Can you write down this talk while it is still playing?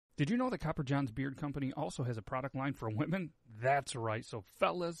Did you know that Copper John's Beard Company also has a product line for women? That's right. So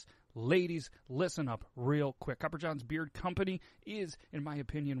fellas, ladies, listen up real quick. Copper John's Beard Company is, in my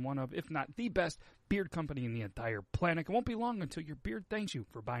opinion, one of, if not the best, beard company in the entire planet. It won't be long until your beard thanks you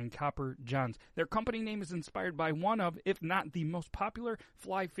for buying Copper John's. Their company name is inspired by one of, if not the most popular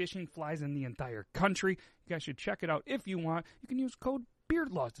fly fishing flies in the entire country. You guys should check it out if you want. You can use code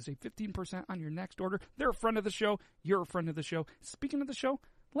BEARDLAWS to save 15% on your next order. They're a friend of the show. You're a friend of the show. Speaking of the show,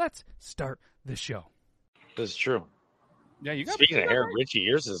 let's start the show. This is true. Yeah, you got. Speaking of hair, Richie,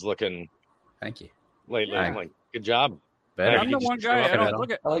 yours is looking. Thank you. Lately, I'm like, good job. Better. I'm the one guy. I don't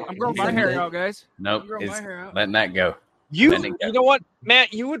look at. I'm growing my hair out, guys. Nope. I'm growing my hair out. Letting that go. You know what,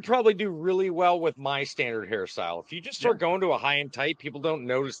 Matt? You would probably do really well with my standard hairstyle. If you just start going to a high and tight, people don't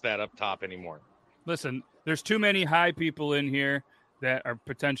notice that up top anymore. Listen, there's too many high people in here that are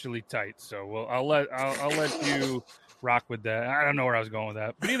potentially tight. So, I'll let you rock with that. I don't know where I was going with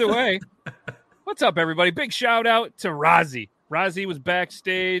that, but either way, what's up, everybody? Big shout out to Rozzy. Rozzy was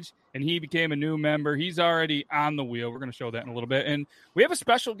backstage, and he became a new member. He's already on the wheel. We're going to show that in a little bit, and we have a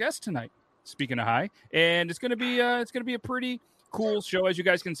special guest tonight. Speaking of high, and it's going to be a pretty cool show, as you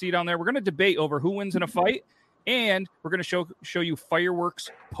guys can see down there. We're going to debate over who wins in a fight, and we're going to show you fireworks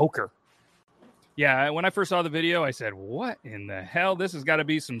poker. Yeah, when I first saw the video, I said, "What in the hell? This has got to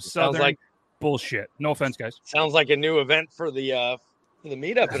be some southern bullshit." No offense, guys. Sounds like a new event for the meetup. The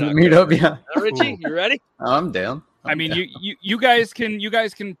meetup, yeah. Richie, you ready? I'm down. I mean, you guys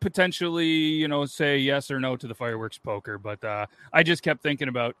can potentially, say yes or no to the fireworks poker, but I just kept thinking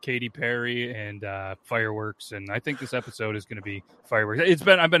about Katy Perry and fireworks, and I think this episode is going to be fireworks.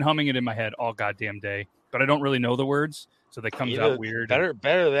 I've been humming it in my head all goddamn day, but I don't really know the words, so that comes out weird.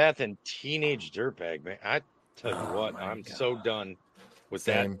 Better that than Teenage Dirtbag, man. I tell you what, I'm so done with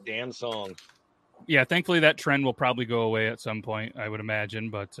that damn song. Yeah, thankfully that trend will probably go away at some point, I would imagine.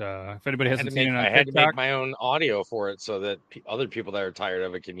 But if anybody hasn't seen it on TikTok, I had to make my own audio for it so that other people that are tired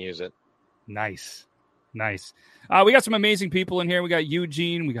of it can use it. Nice. We got some amazing people in here. We got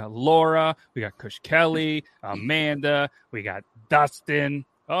Eugene, we got Laura, we got Kush Kelly, Amanda, we got Dustin.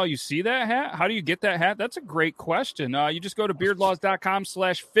 Oh, you see that hat? How do you get that hat? That's a great question. You just go to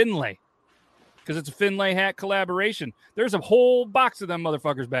beardlaws.com/Finlay. Because it's a Finlay hat collaboration. There's a whole box of them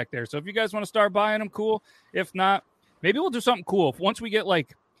motherfuckers back there. So if you guys want to start buying them, cool. If not, maybe we'll do something cool. Once we get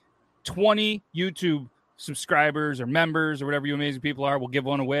like 20 YouTube subscribers or members or whatever you amazing people are, we'll give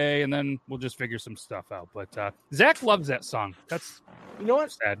one away, and then we'll just figure some stuff out. But Zach loves that song. That's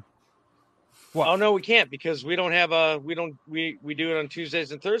sad. What? Oh no, we can't because we don't have we do it on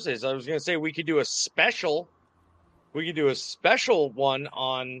Tuesdays and Thursdays. I was going to say we could do a special. We could do a special one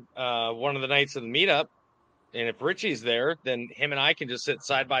on one of the nights of the meetup. And if Richie's there, then him and I can just sit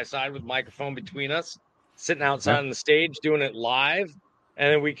side by side with microphone between us, sitting outside on the stage, doing it live.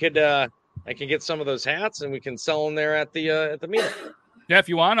 And then we could, I can get some of those hats and we can sell them there at the meetup. Yeah, if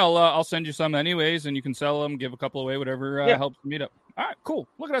you want, I'll send you some anyways, and you can sell them, give a couple away, whatever helps the meetup. All right, cool.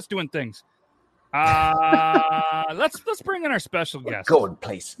 Look at us doing things. Let's bring in our special guest. Going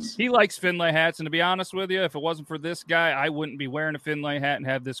places. He likes Finlay hats, and to be honest with you, if it wasn't for this guy, I wouldn't be wearing a Finlay hat and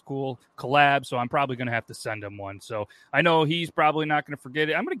have this cool collab. So I'm probably going to have to send him one. So I know he's probably not going to forget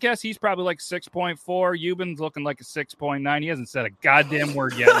it. I'm going to guess he's probably like 6.4. Euban's looking like a 6.9. He hasn't said a goddamn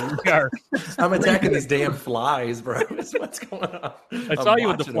word yet. I'm attacking these damn flies, bro. What's going on? I saw you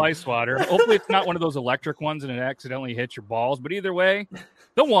with the fly swatter. Hopefully it's not one of those electric ones and it accidentally hits your balls. But either way,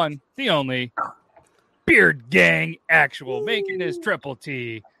 the one, the only Beard Gang Actual making his Triple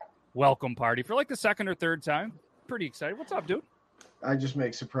T welcome party for like the second or third time. Pretty excited. What's up, dude? I just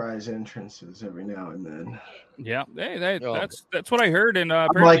make surprise entrances every now and then. Yeah, hey, that's what I heard. And I'm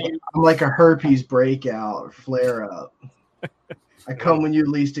like a herpes breakout or flare up. I come when you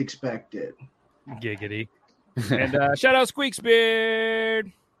least expect it. Giggity. And shout out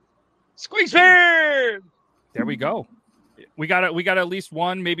Squeaksbeard. Squeaksbeard. There we go. We got at least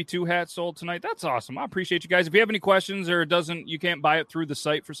one, maybe two hats sold tonight. That's awesome. I appreciate you guys. If you have any questions or you can't buy it through the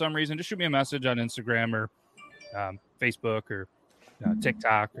site for some reason, just shoot me a message on Instagram or Facebook or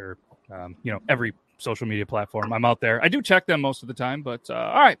TikTok or every social media platform. I'm out there. I do check them most of the time, but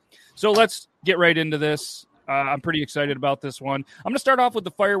all right. So let's get right into this. I'm pretty excited about this one. I'm going to start off with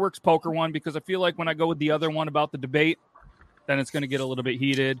the fireworks poker one because I feel like when I go with the other one about the debate, then it's going to get a little bit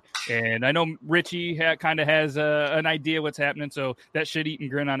heated. And I know Richie kind of has an idea what's happening, so that shit-eating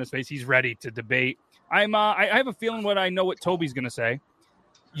grin on his face, he's ready to debate. I have a feeling what Toby's going to say.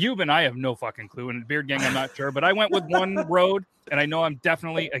 Euban, I have no fucking clue. And Beard Gang, I'm not sure. But I went with one road, and I know I'm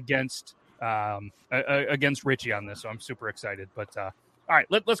definitely against Richie on this, so I'm super excited. But all right,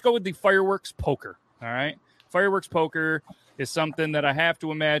 let's go with the fireworks poker. All right, fireworks poker. is something that I have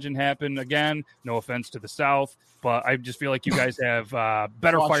to imagine happen again. No offense to the South, but I just feel like you guys have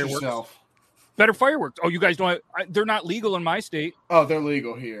better Watch fireworks. yourself. Better fireworks. Oh, you guys don't. They're not legal in my state. Oh, they're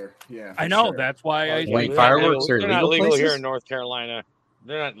legal here. Yeah, I know. sure. That's why I. Wait, fireworks are they're illegal not legal places? here in North Carolina.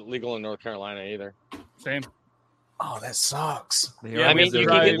 They're not legal in North Carolina either. Same. Oh, that sucks. Yeah, I mean, you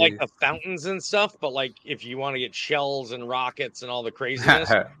can get right. like the fountains and stuff, but like if you want to get shells and rockets and all the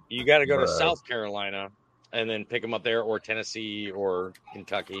craziness, you got to go to South Carolina and then pick them up there, or Tennessee or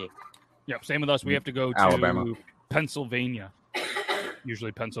Kentucky. Yep. Same with us. We have to go to Alabama. Pennsylvania.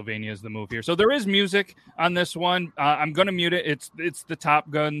 Usually Pennsylvania is the move here. So there is music on this one. I'm going to mute it. It's the Top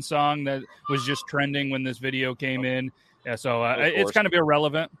Gun song that was just trending when this video came in. Yeah, so it's kind of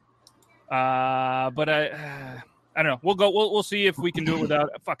irrelevant. But I don't know. We'll see if we can do it without.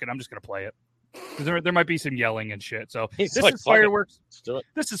 Fuck it. I'm just going to play it. Because there might be some yelling and shit. So this is fireworks.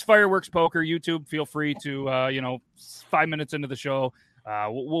 This is fireworks poker. YouTube, feel free to 5 minutes into the show,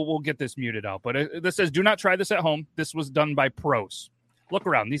 we'll get this muted out. But this says, do not try this at home. This was done by pros. Look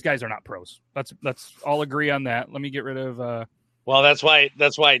around. These guys are not pros. Let's all agree on that. Let me get rid of. Well, that's why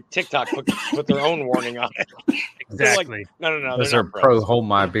TikTok put their own warning on it. Exactly. Like, no. Those are pro. Hold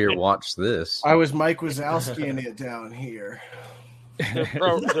my beer. Watch this. I was Mike Wazowski-ing it down here. They're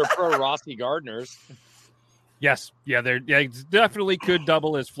pro Rossi Gardeners. Yes. Yeah, definitely could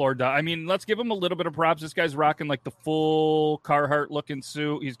double as floor. I mean, let's give him a little bit of props. This guy's rocking like the full Carhartt looking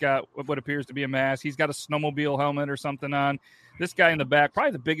suit. He's got what appears to be a mask. He's got a snowmobile helmet or something on. This guy in the back,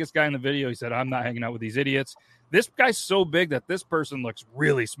 probably the biggest guy in the video, he said, I'm not hanging out with these idiots. This guy's so big that this person looks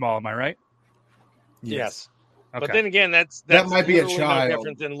really small. Am I right? Yes. Okay. But then again, that might be a no child.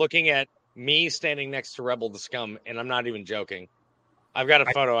 different than looking at me standing next to Rebel the Scum, and I'm not even joking. I've got a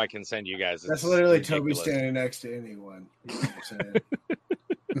photo I can send you guys. That's literally ridiculous. Toby standing next to anyone.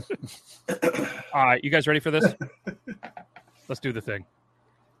 All right, you guys ready for this? Let's do the thing.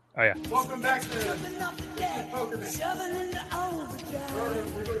 Oh, yeah. Welcome back to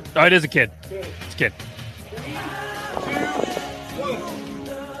Oh, it is a kid. It's a kid.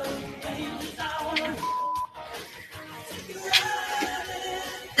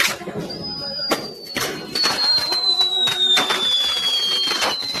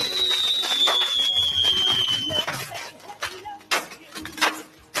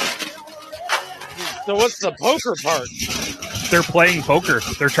 So what's the poker part? They're playing poker.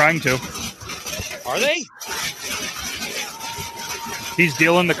 They're trying to. Are they? He's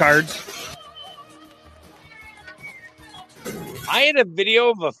dealing the cards. I had a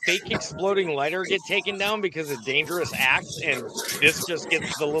video of a fake exploding lighter get taken down because of dangerous acts, and this just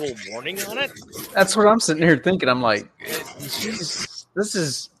gets the little warning on it. That's what I'm sitting here thinking. I'm like, this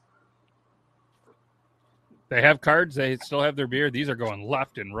is. They have cards. They still have their beer. These are going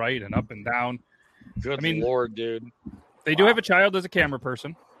left and right and up and down. Good Lord, dude. They do have a child as a camera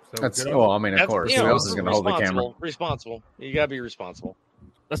person. So That's well. I mean, of course, who else is going to hold the camera? Responsible. You got to be responsible.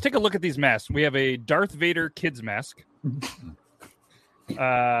 Let's take a look at these masks. We have a Darth Vader kids mask,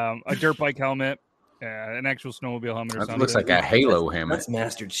 a dirt bike helmet, an actual snowmobile helmet or That something. looks like a Halo helmet. That's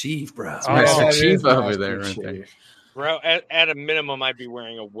Master Chief, bro. Master Chief over there, right there. Bro, at a minimum, I'd be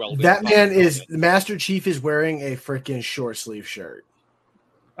wearing a welded. That man is Master Chief is wearing a freaking short sleeve shirt.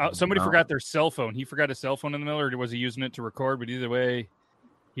 Somebody forgot their cell phone. He forgot his cell phone in the middle, or was he using it to record? But either way,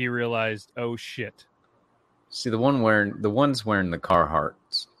 he realized, oh shit. See, the ones wearing the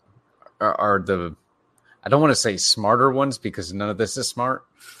Carhartts are the, I don't want to say smarter ones because none of this is smart,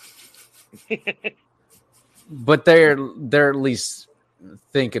 but they're at least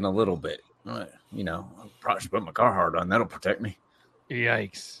thinking a little bit. You know, I probably should put my Carhartt on. That'll protect me.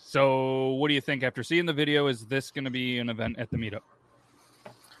 Yikes! So, what do you think after seeing the video? Is this going to be an event at the meetup?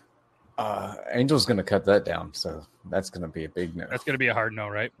 Angel's going to cut that down, so that's going to be a big no. That's going to be a hard no,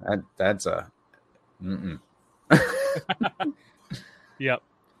 right? That's a. Mm-mm. Yep.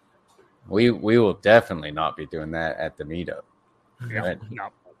 We will definitely not be doing that at the meetup. Yeah. Right. No.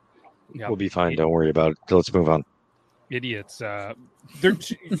 Yep. We'll be fine. Don't worry about it. Let's move on. Idiots.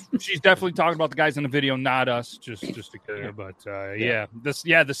 She's definitely talking about the guys in the video, not us. Just to clear. But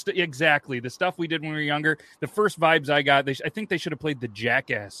exactly the stuff we did when we were younger. The first vibes I got, I think they should have played the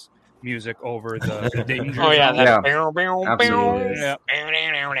Jackass music over the danger. Oh yeah,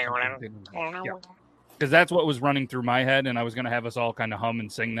 because that's what was running through my head, and I was going to have us all kind of hum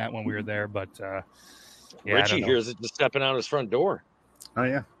and sing that when we were there. But Richie hears it just stepping out his front door. Oh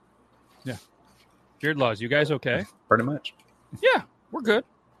yeah. Beard Laws, you guys okay? Pretty much. Yeah, we're good.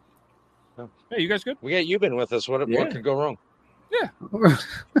 Hey, you guys good? We got you been with us. What could go wrong? Yeah.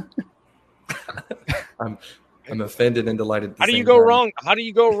 I'm offended and delighted. How do you go wrong? How do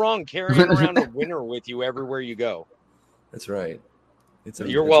you go wrong carrying around a winner with you everywhere you go? That's right.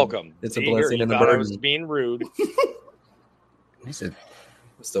 You're welcome. It's a blessing and a burden. I burden. was being rude. He said,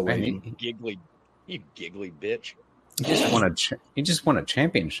 I'm still waiting. You giggly bitch. he just won a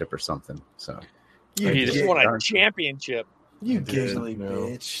championship or something. So You just won a championship. You giggly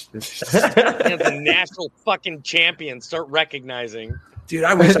bitch. As a national fucking champion, start recognizing. Dude,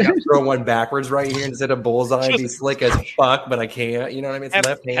 I wish I could throw one backwards right here instead of bullseye and be slick as fuck, but I can't. You know what I mean? It's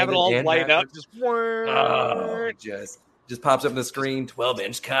left-handed. Have it all and light up. Just just pops up on the screen,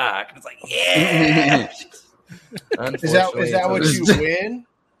 12-inch cock. And it's like, yeah. Is that what you win?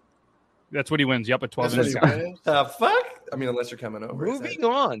 That's what he wins. Yep, a 12-inch cock. Fuck? I mean, unless you're coming over. Moving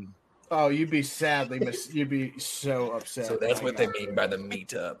on. Oh, you'd be you'd be so upset. So that's what they mean by the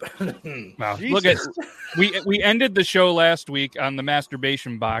meetup. Wow. Look at we ended the show last week on the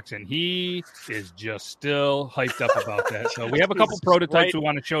masturbation box, and he is just still hyped up about that. So we have a couple prototypes we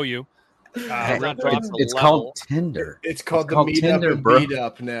want to show you. It's called Tinder. It's called the meetup Tinder, and beat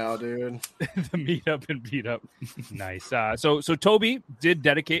up now, dude. The meetup and beat up. Nice. So Toby did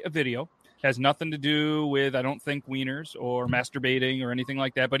dedicate a video. Has nothing to do with, I don't think, wieners or masturbating or anything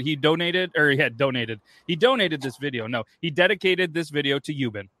like that. But he donated this video. No, he dedicated this video to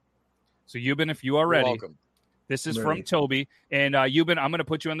Euban. So Euban, if you are ready, welcome. This is from Toby. And Euban, I'm going to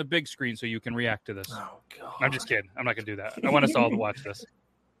put you on the big screen so you can react to this. Oh, God. I'm just kidding. I'm not going to do that. I want us all to watch this.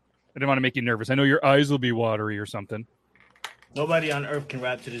 I didn't want to make you nervous. I know your eyes will be watery or something. Nobody on earth can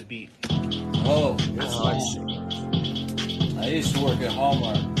rap to this beat. Oh, I used to work at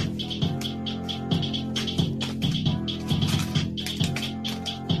Hallmark.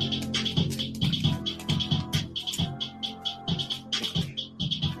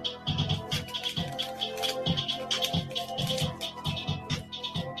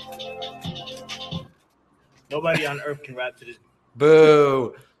 Nobody on earth can rap to this.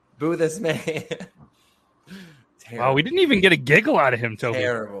 Boo. Boo this man. Wow, we didn't even get a giggle out of him, Toby.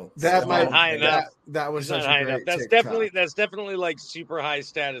 Terrible. That might high enough. That was not such high a great enough. That's TikTok. definitely like super high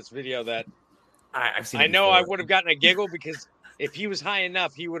status video that I've seen. I know I would have gotten a giggle because if he was high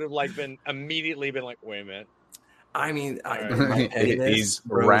enough, he would have been immediately like, wait a minute. I mean, Right. he's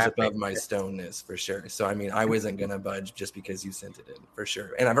rose above my stoneness for sure. So I mean, I wasn't gonna budge just because you sent it in for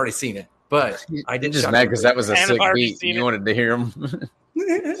sure, and I've already seen it. But I did just mad because that was a And sick I've already beat. seen You it. wanted to hear him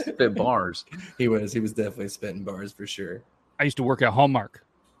spit bars. He was definitely spitting bars for sure. I used to work at Hallmark.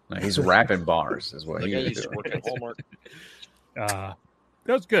 No, he's rapping bars, is what Like he I was used to doing. work at Hallmark.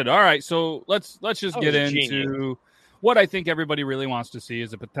 That's good. All right, so let's just That get was into genius. what I think everybody really wants to see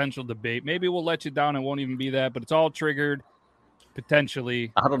is a potential debate. Maybe we'll let you down. It won't even be that, but it's all triggered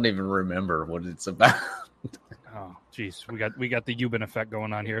potentially. I don't even remember what it's about. Oh, geez, we got the Euban effect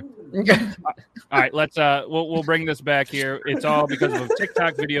going on here. All right, let's we'll bring this back here. It's all because of a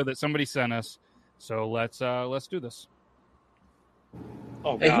TikTok video that somebody sent us. So let's do this.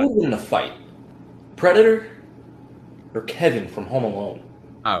 Oh Hey, who God. would win in a fight? Predator or Kevin from Home Alone?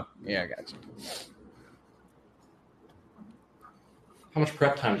 Oh, yeah, I got you. How much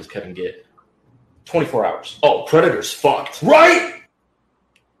prep time does Kevin get? 24 hours. Oh, Predator's fucked. Right?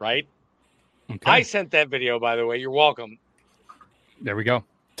 Right? Okay. I sent that video, by the way. You're welcome. There we go.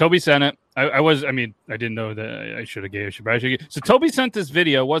 Toby sent it. I didn't know that I should have gave it. So Toby sent this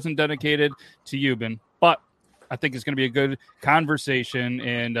video. Wasn't dedicated to Euban, but I think it's going to be a good conversation.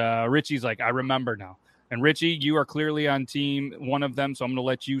 And Richie's like, I remember now. And Richie, you are clearly on team one of them, so I'm going to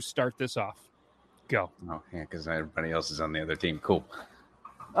let you start this off. Go. Oh, yeah, because everybody else is on the other team. Cool.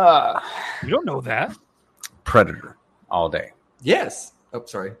 You don't know that. Predator all day. Yes. Oh,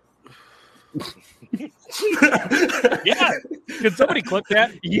 sorry. Yeah. Can somebody clip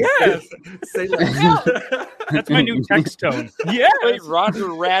that? Yes. Say that. That's my new text tone. Yes. Wait, Roger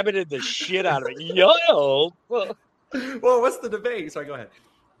rabbited the shit out of it. Yo. Well, what's the debate? Sorry, go ahead.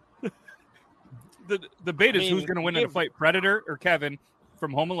 The debate is I mean, who's going to win in a fight, Predator or Kevin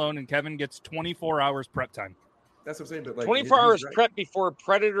from Home Alone, and Kevin gets 24 hours prep time. That's what I'm saying. But like, 24 he's hours right. prep before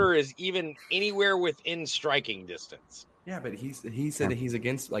Predator is even anywhere within striking distance. Yeah, but he said that he's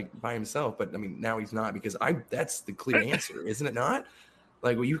against like by himself, but I mean now he's not because that's the clear answer, isn't it not?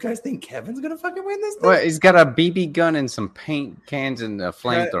 Like, well, you guys think Kevin's gonna fucking win this thing? Well, he's got a BB gun and some paint cans and a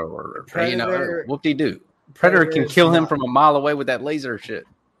flamethrower. Predator- Whoop-de-doo. Predator can Predator's kill him not- from a mile away with that laser shit.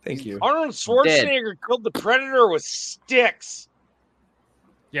 Thank you. Arnold Schwarzenegger killed the Predator with sticks.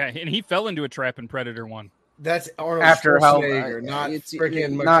 Yeah, and he fell into a trap in Predator 1. That's Arnold After how Schwarzenegger, not it's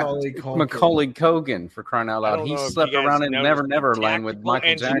freaking not Macaulay Culkin. Macaulay Culkin, for crying out I loud. don't He know if slept you guys around in know Never the Never Land with tactical Michael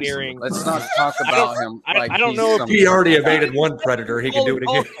Jackson. engineering. Let's not talk about him. Like I don't he's know if some- He already evaded one predator. He can do it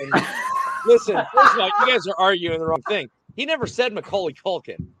again. Listen, first of all, you guys are arguing the wrong thing. He never said Macaulay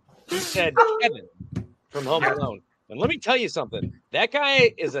Culkin. He said Kevin from Home Alone. And let me tell you something. That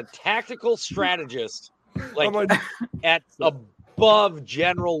guy is a tactical strategist, like at above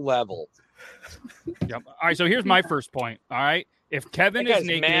general level. Yep. All right. So here's my first point. All right. If Kevin That is guy's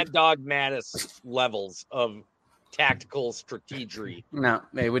naked, Mad Dog Mattis levels of tactical strategy. No,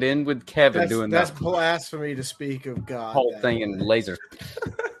 it would end with Kevin doing that's the blasphemy to speak of God. whole thing in lasers.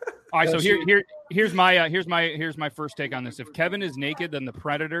 all right. So here's my first take on this. If Kevin is naked, then the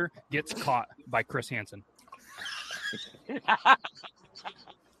Predator gets caught by Chris Hansen. and then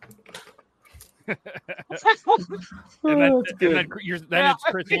it's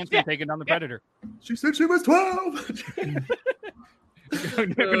Chris Hansen taking down the Predator. She said she was 12.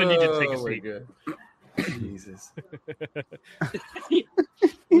 I'm gonna need you to take a seat. Jesus.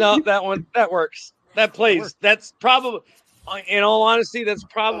 No, that works. That plays. That's probably, in all honesty, that's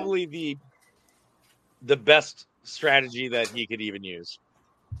probably the best strategy that he could even use.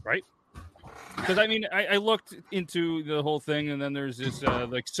 Right? Because I mean, I looked into the whole thing, and then there's this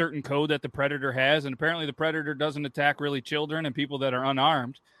like certain code that the Predator has, and apparently the Predator doesn't attack really children and people that are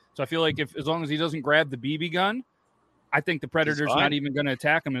unarmed. So I feel like as long as he doesn't grab the BB gun, I think the Predator's not even going to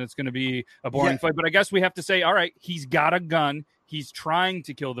attack him, and it's going to be a boring fight. But I guess we have to say, all right, he's got a gun. He's trying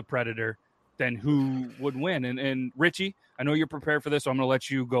to kill the Predator. Then who would win? And Richie, I know you're prepared for this, so I'm going to let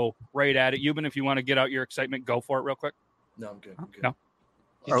you go right at it. Euban, if you want to get out your excitement, go for it real quick. No, I'm good. No?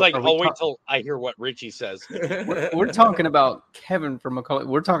 He's like, I'll wait till I hear what Richie says. We're talking about Kevin from McCullough.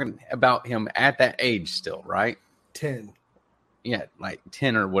 We're talking about him at that age still, right? 10. Yeah, like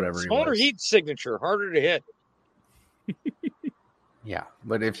 10 or whatever. Smaller heat signature, harder to hit. Yeah,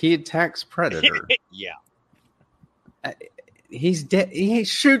 but if he attacks Predator, yeah, he's dead. He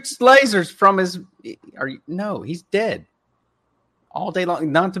shoots lasers from his. No, he's dead all day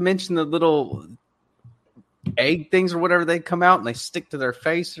long. Not to mention the little egg things or whatever they come out and they stick to their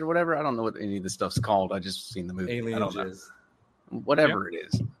face or whatever. I don't know what any of this stuff's called. I just seen the movie. Aliens. Whatever it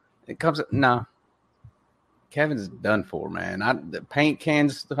is, it comes. No, Kevin's done for, man. The paint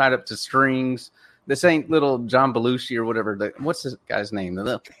cans tied up to strings. This ain't little John Belushi or whatever. What's this guy's name?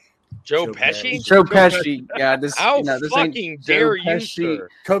 Joe Pesci? Joe Pesci. Yeah, this. How this fucking ain't dare Joe you, Pesci. sir?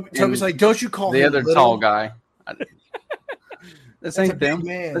 Toby's like, don't you call the him other little? tall guy? This ain't them.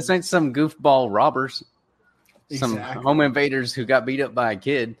 Man. This ain't some goofball robbers. Some Exactly. home invaders who got beat up by a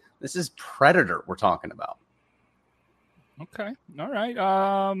kid. This is Predator we're talking about. Okay. All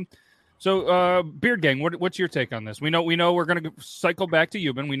right. So, Beard Gang, what's your take on this? We know we're going to cycle back to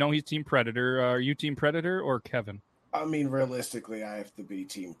Euban. We know he's Team Predator. Are you Team Predator or Kevin? I mean, realistically, I have to be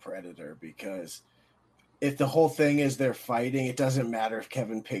Team Predator because if the whole thing is they're fighting, it doesn't matter if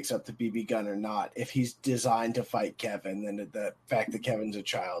Kevin picks up the BB gun or not. If he's designed to fight Kevin, then the fact that Kevin's a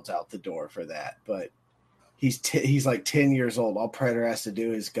child's out the door for that. But he's like 10 years old. All Predator has to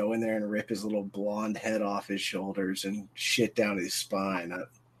do is go in there and rip his little blonde head off his shoulders and shit down his spine.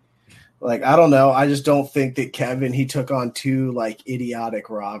 I don't know. I just don't think that Kevin, he took on two like idiotic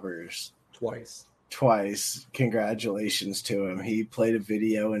robbers. Twice. Congratulations to him. He played a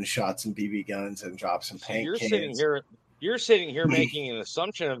video and shot some BB guns and dropped some paint cans. You're sitting here making an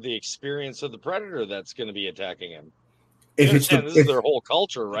assumption of the experience of the Predator that's going to be attacking him. This is their whole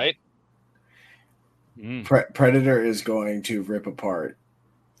culture, right? Predator is going to rip apart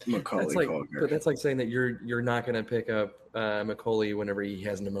Macaulay Culkin. But that's like saying that you're not going to pick up Macaulay whenever he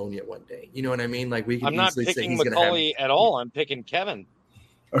has pneumonia one day. You know what I mean? Like I'm not picking Macaulay at all. I'm picking Kevin.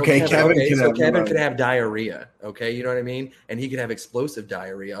 Okay, Kevin could have diarrhea. Okay, you know what I mean? And he could have explosive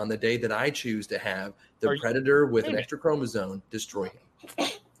diarrhea on the day that I choose to have the Predator with an extra chromosome destroy him.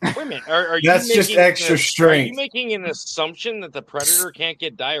 Wait a minute. Are you That's just extra strength. Are you making an assumption that the Predator can't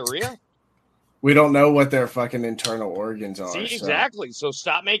get diarrhea? We don't know what their fucking internal organs are. See, exactly. So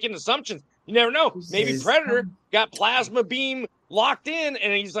stop making assumptions. You never know. Maybe Predator got plasma beam locked in,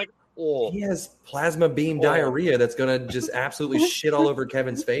 and he's like, oh. He has plasma beam diarrhea that's going to just absolutely shit all over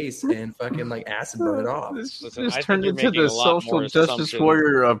Kevin's face and fucking like acid burn it off. Listen, this turned into the social justice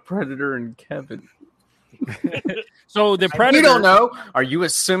warrior of Predator and Kevin. So the Predator. You don't know. Are you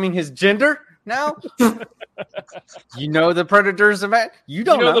assuming his gender now? You know the Predator's a man. You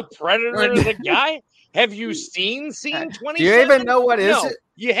don't know the Predator is a guy. Have you seen Scene 27? Do you even know what is it?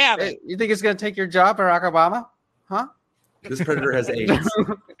 You haven't. You think it's going to take your job, Barack Obama? Huh? This Predator has AIDS.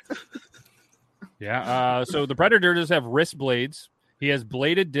 Yeah. So the Predator does have wrist blades. He has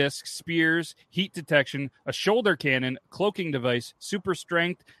bladed discs, spears, heat detection, a shoulder cannon, cloaking device, super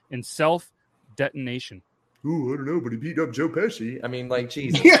strength, and self-detonation. Ooh, I don't know, but he beat up Joe Pesci. I mean, like,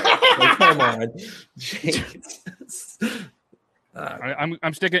 Jesus. Like, come on. Jesus.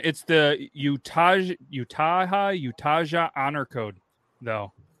 I'm sticking. It's the Utaja honor code,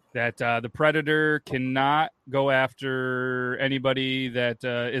 though. that the predator cannot go after anybody that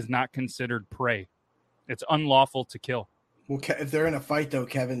is not considered prey. It's unlawful to kill. Well, if they're in a fight, though,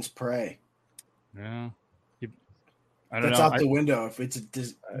 Kevin's prey. Yeah. That's out the window if it's a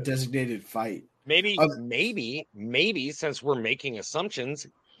designated fight. Maybe since we're making assumptions,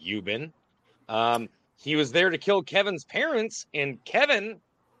 Euban, he was there to kill Kevin's parents, and Kevin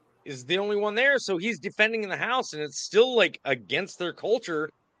is the only one there, so he's defending the house, and it's still like against their culture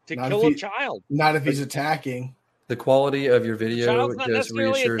to kill a child. Not if he's attacking. The quality of your video not just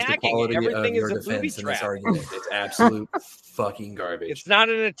reassures the quality of your defense in this argument. It's absolute fucking garbage. It's not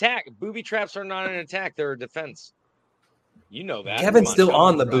an attack. Booby traps are not an attack. They're a defense. You know that. Kevin's still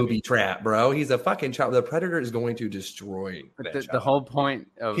on the booby trap, bro. He's a fucking child. The predator is going to destroy the whole point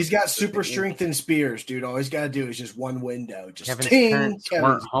of he's got super strength and spears, dude. All he's got to do is just one window. Just Kevin's parents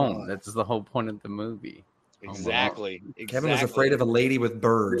weren't home. That's the whole point of the movie. Exactly. Kevin was afraid of a lady with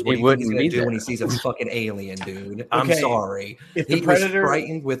birds. What do you think he's going to do when he sees a fucking alien, dude? I'm sorry. He was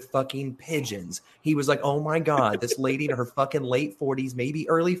frightened with fucking pigeons. He was like, oh my God, this lady in her fucking late 40s, maybe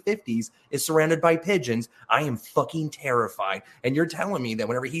early 50s is surrounded by pigeons. I am fucking terrified. And you're telling me that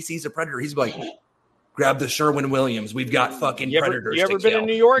whenever he sees a predator, he's like, grab the Sherwin-Williams. We've got fucking predators. You ever been in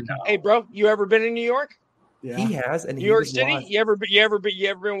New York? No. Hey, bro, you ever been in New York? Yeah. He has. And New York City? You ever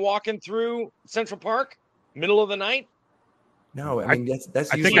been walking through Central Park? Middle of the night? No, I mean that's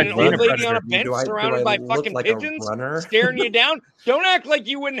I think an old lady on a bench surrounded by fucking pigeons staring you down. Don't act like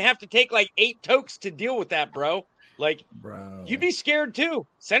you wouldn't have to take like 8 tokes to deal with that, bro. Like, you'd be scared too.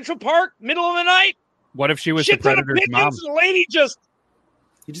 Central Park, middle of the night. What if she was the predator's mom? The lady just.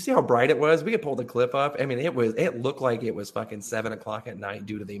 Did you see how bright it was? We could pull the clip up. I mean, it looked like it was fucking 7 o'clock at night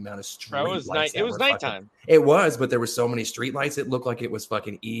due to the amount of street lights. It was nighttime. It was, but there were so many street lights. It looked like it was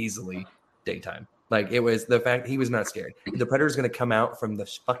fucking easily daytime. Like, it was the fact he was not scared. The predator's going to come out from the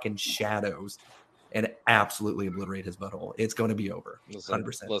fucking shadows and absolutely obliterate his butthole. It's going to be over.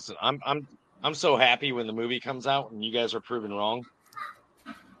 100%. Listen, I'm so happy when the movie comes out and you guys are proven wrong.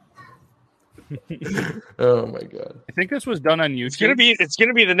 Oh my God. I think this was done on YouTube. It's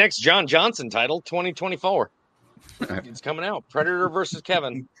gonna be the next John Johnson title, 2024. It's coming out. Predator versus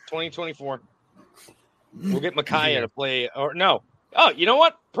Kevin, 2024. We'll get Micaiah to play, or no. Oh, you know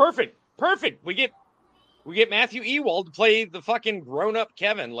what? Perfect. We get Matthew Ewald to play the fucking grown-up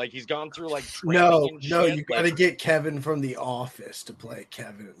Kevin, like he's gone through like no, you got to get Kevin from The Office to play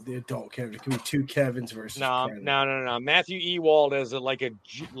Kevin, the adult Kevin. It can be 2 Kevins versus. No. Matthew Ewald as like a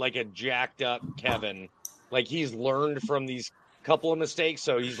jacked up Kevin, like he's learned from these couple of mistakes,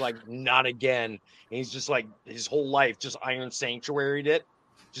 so he's like not again. And he's just like his whole life just Iron Sanctuaried it,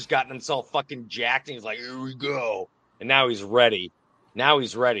 just gotten himself fucking jacked, and he's like, here we go, and now he's ready.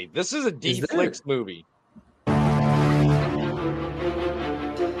 This is a D-Flix movie.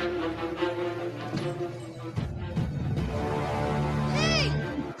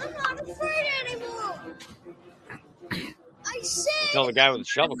 Until the guy with the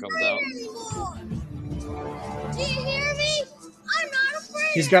shovel comes out. Do you hear me? I'm not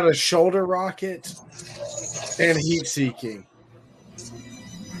afraid. He's got a shoulder rocket and heat seeking.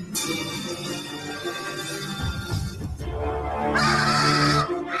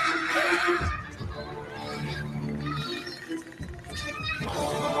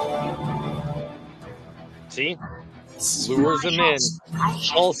 See? Lures him in.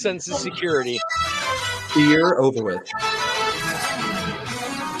 All sense of security. Fear over with.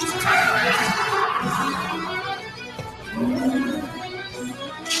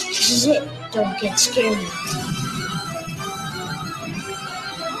 This is it. Don't get scared.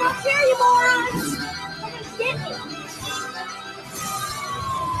 I'm not here, you morons. Come and get me.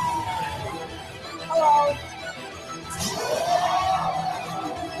 Hello.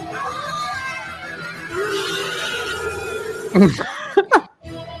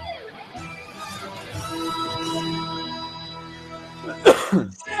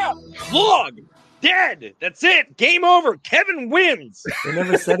 Log dead. That's it. Game over. Kevin wins. They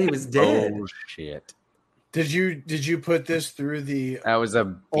never said he was dead. Oh shit! Did you put this through the That was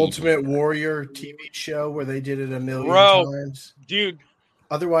a Ultimate Warrior TV show where they did it a million times, dude?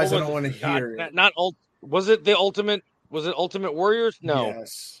 Otherwise, I don't want to hear it. Was it the Ultimate? Was it Ultimate Warriors? No.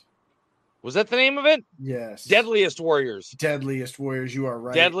 Yes. Was that the name of it? Yes. Deadliest Warriors. Deadliest Warriors. You are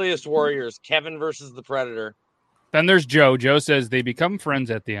right. Deadliest Warriors. Kevin versus the Predator. Then there's Joe. Joe says they become friends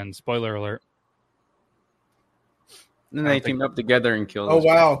at the end. Spoiler alert. And then they team up together and kill. Oh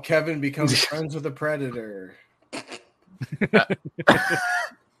wow! Kevin becomes friends with the Predator.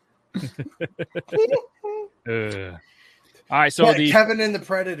 All right, so Kevin and the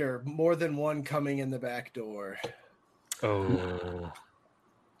Predator, more than one coming in the back door. Oh.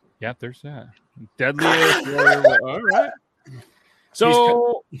 Yeah, there's that. Deadliest warrior. All right.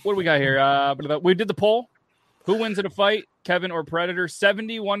 So what do we got here? We did the poll. Who wins in a fight, Kevin or Predator?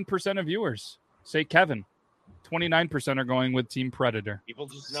 71% of viewers say Kevin. 29% are going with Team Predator. People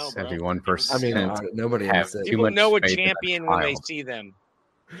just know, bro. 71%. I mean, nobody has it. People know a champion when they see them.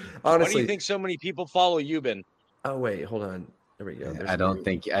 Honestly, why do you think so many people follow Euban? Oh wait, hold on. There we go. I don't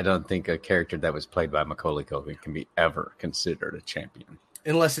think a character that was played by Macaulay Culkin can be ever considered a champion,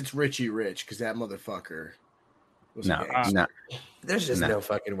 unless it's Richie Rich, because that motherfucker. No. There's just no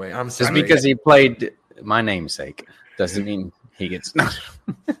fucking way. I'm sorry. Just because he played my namesake doesn't mean he gets.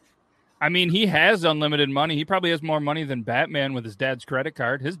 I mean, he has unlimited money. He probably has more money than Batman with his dad's credit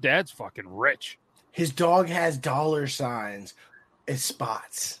card. His dad's fucking rich. His dog has dollar signs as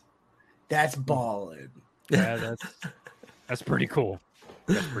spots. That's balling. Yeah, that's pretty cool.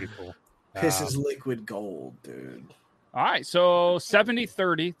 That's pretty cool. Piss is liquid gold, dude. All right, so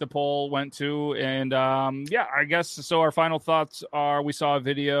 70-30 the poll went to, and I guess so. Our final thoughts are: we saw a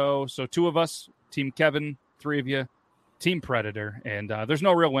video, so 2 of us, Team Kevin, 3 of you, Team Predator, and there's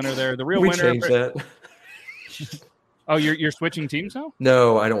no real winner there. The real winner. Changed that. Oh, you're switching teams now?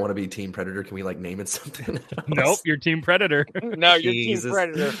 No, I don't want to be Team Predator. Can we name it something else? Nope, you're Team Predator. No, you're Team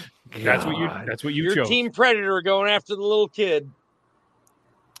Predator. That's what you chose. You're Team Predator going after the little kid.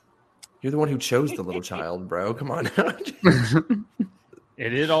 You're the one who chose the little child, bro. Come on. It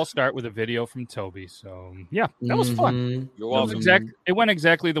did all start with a video from Toby. So, yeah, that was fun. You're welcome. It went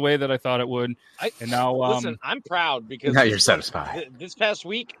exactly the way that I thought it would. And now, listen, I'm proud because now you're satisfied. This past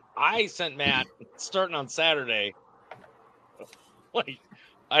week, I sent Matt, starting on Saturday.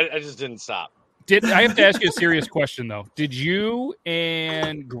 I just didn't stop. I have to ask you a serious question, though. Did you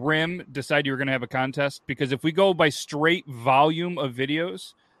and Grim decide you were going to have a contest? Because if we go by straight volume of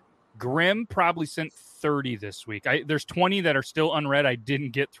videos, Grim probably sent 30 this week. There's 20 that are still unread I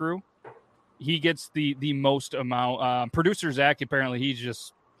didn't get through. He gets the most amount. Producer Zach, apparently, he's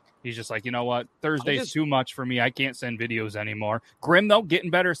just like, you know what? Thursday's too much for me. I can't send videos anymore. Grim, though,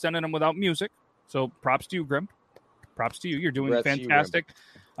 getting better sending them without music. So props to you, Grim. Props to you. You're doing fantastic.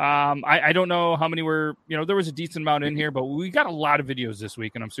 I don't know how many were, there was a decent amount in here, but we got a lot of videos this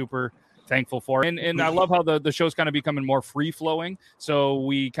week, and I'm super thankful for it. And I love how the show's kind of becoming more free-flowing, so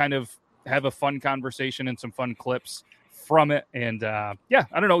we kind of have a fun conversation and some fun clips from it. And, I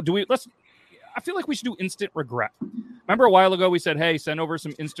don't know. I feel like we should do instant regret. Remember a while ago we said, hey, send over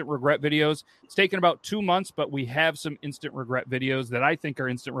some instant regret videos. It's taken about 2 months, but we have some instant regret videos that I think are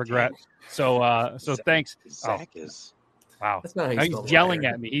instant regret. So thanks. Zach is. Wow. That's not how he's yelling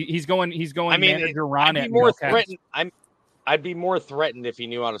at me. He's going I mean, manager Ron I'd be more threatened. I'd be more threatened if he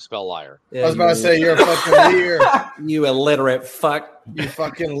knew how to spell liar. I was about to say, you're a fucking leer. You illiterate fuck. You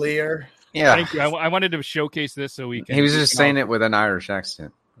fucking leer. Yeah. Thank you. I wanted to showcase this so we can. He was just saying it with an Irish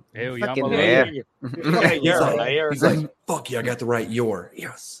accent. Ew, He's like, fuck you, I got the right your.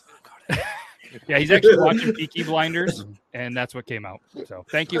 Yes. Yeah, he's actually watching Peaky Blinders, and that's what came out. So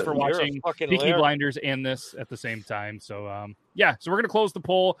thank you for watching Peaky Blinders and this at the same time. So, so we're going to close the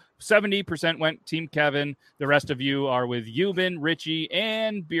poll. 70% went Team Kevin. The rest of you are with Euban, Richie,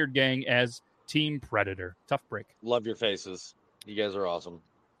 and Beard Gang as Team Predator. Tough break. Love your faces. You guys are awesome.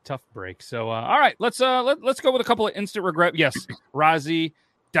 Tough break. So, all right, let's go with a couple of instant regret. Yes, Rozzy.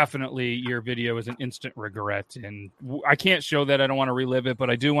 Definitely your video is an instant regret, and I can't show that. I don't want to relive it, but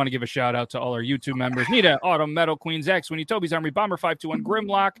I do want to give a shout out to all our YouTube members: Nita, Autumn, Metal, Queen, Zach, Sweeney, Toby's Army, Bomber 521,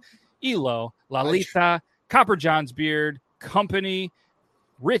 Grimlock, Elo, Lalita, Copper John's Beard, Company,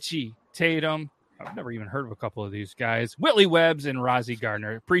 Richie, Tatum. I've never even heard of a couple of these guys. Whitley Webbs and Rozzy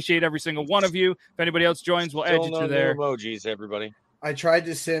Gardner. Appreciate every single one of you. If anybody else joins, we'll add you to there. Emojis, everybody. I tried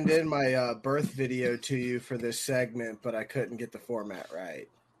to send in my birth video to you for this segment, but I couldn't get the format right.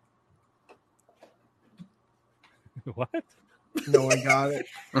 What? No one got it.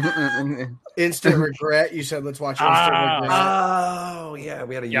 Instant regret. You said let's watch instant regret. Oh yeah,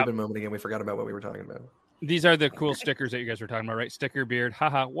 we had a Euban moment again. We forgot about what we were talking about. These are the cool stickers that you guys were talking about, right? Sticker beard.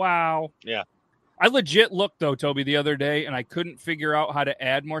 Haha. Wow. Yeah. I legit looked though, Toby, the other day, and I couldn't figure out how to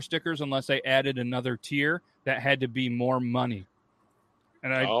add more stickers unless I added another tier that had to be more money.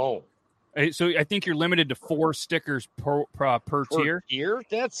 And so I think you're limited to 4 stickers per tier.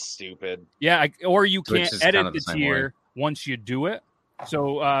 That's stupid. Yeah, or you can't edit the tier once you do it.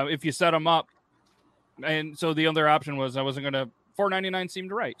 So if you set them up, and so the other option was I wasn't going to. $4.99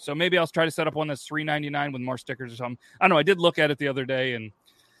 seemed right. So maybe I'll try to set up one that's $3.99 with more stickers or something. I don't know. I did look at it the other day, and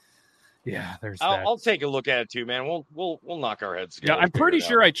yeah, there's that. I'll take a look at it too, man. We'll knock our heads together. Yeah, I'm pretty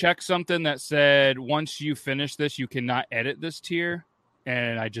sure I checked something that said once you finish this, you cannot edit this tier.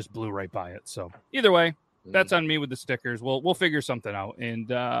 And I just blew right by it. So either way, That's on me with the stickers. We'll figure something out. And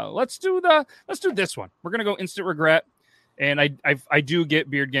let's do this one. We're gonna go instant regret. And I do get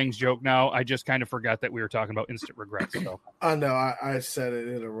Beard Gang's joke now. I just kind of forgot that we were talking about instant regrets. So I know I said it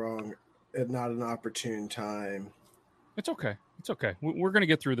in a wrong, not an opportune time. It's okay. It's okay. We're gonna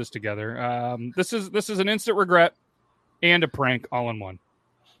get through this together. This is an instant regret and a prank all in one.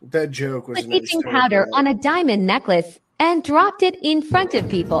 That joke was put itching powder on a diamond necklace and dropped it in front of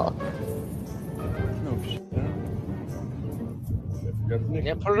people.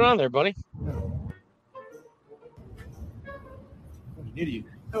 Yeah, put it on there, buddy. Idiot.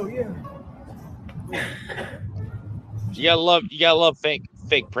 Oh yeah. You gotta love fake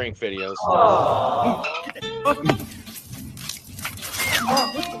prank videos.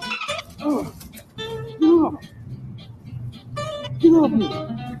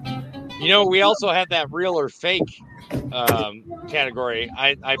 You know, we also have that real or fake category.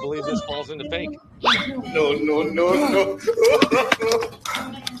 I believe this falls into fake. No.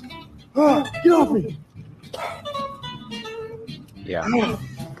 Get off me. Yeah.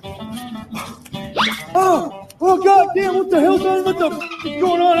 Oh, God damn, what the hell's on? What the f- is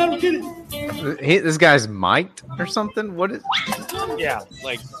going on? I don't get it. This guy's mic'd or something? What is? Yeah,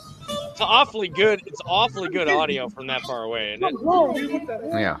 like it's awfully good audio from that far away, isn't it? Whoa, dude, what the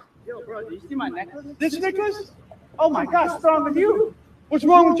hell? Yeah. Yo, bro, do you see my necklace? This necklace? Oh my God, what's wrong with you? What's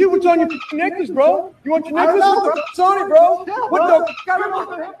wrong with you? What's on your necklace, bro? You want your necklace? What's on it, bro? What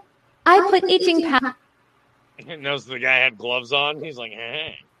the? I put itching powder. He knows the guy had gloves on. He's like,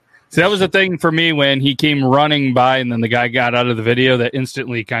 hey. So that was the thing for me when he came running by and then the guy got out of the video that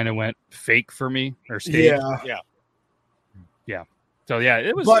instantly kind of went fake for me or staged. Yeah. So yeah,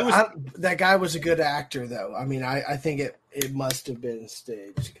 it was. That guy was a good actor, though. I mean, I think it must have been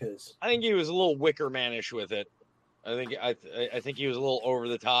staged because I think he was a little Wickermanish with it. I think he was a little over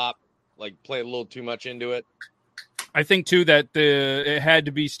the top, like played a little too much into it. I think too that it had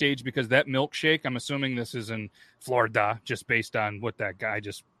to be staged because that milkshake. I'm assuming this is in Florida, just based on what that guy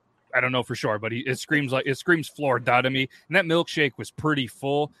just. I don't know for sure, but it screams Florida to me. And that milkshake was pretty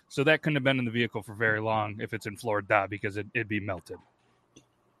full, so that couldn't have been in the vehicle for very long if it's in Florida because it'd be melted.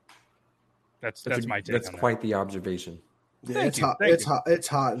 That's my take. That's quite the observation. Yeah, it's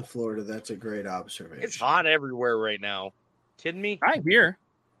hot in Florida. That's a great observation. It's hot everywhere right now. Kidding me? I'm here.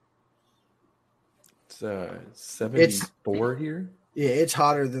 It's 74 here. Yeah, it's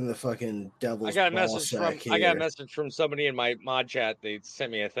hotter than the fucking devil's. I got a message from somebody in my mod chat. They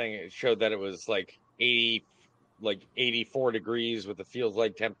sent me a thing. It showed that it was like 84 degrees with the feels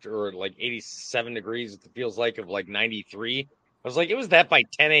like temperature, or like 87 degrees with the feels like of like 93. I was like, it was that by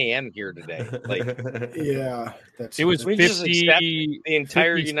 10 a.m. here today. Like, yeah, it was 50. Just accept the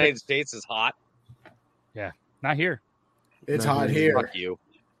entire 56. United States is hot. Yeah, not here. It's hot here. Fuck you.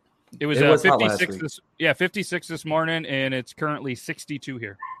 It was 56. 56 this morning, and it's currently 62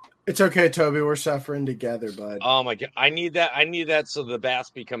 here. It's okay, Toby. We're suffering together, bud. Oh my God, I need that so the bass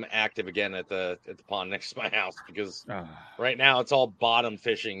become active again at the pond next to my house, because right now it's all bottom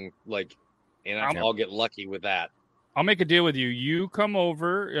fishing, like, and I'll get lucky with that. I'll make a deal with you. You come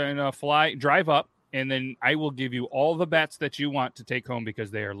over and drive up, and then I will give you all the bats that you want to take home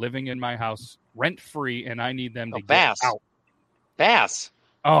because they are living in my house rent free, and I need them to get out. Bass.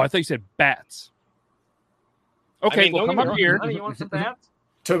 Oh, I thought you said bats. Okay, we'll come up here. You want some bats?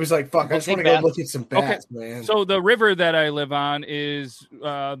 Toby's like, fuck, I just want to go look at some bats, man. So the river that I live on is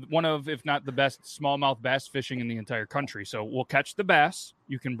one of, if not the best, smallmouth bass fishing in the entire country. So we'll catch the bass.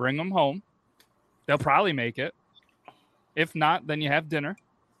 You can bring them home. They'll probably make it. If not, then you have dinner.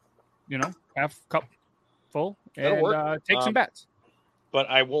 Half cup full, and take some bats. But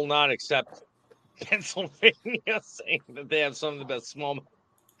I will not accept Pennsylvania saying that they have some of the best smallmouth.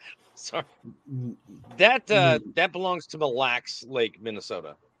 Sorry, that belongs to Mille Lacs Lake,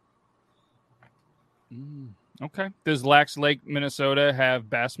 Minnesota. Okay. Does Lacs Lake, Minnesota have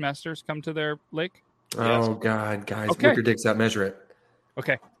Bassmasters come to their lake? Oh, yes. God, guys. Okay. Whip your dicks out, measure it.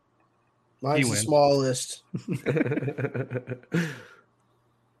 Okay. Mine's the smallest.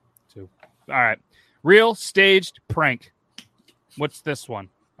 All right. Real staged prank. What's this one?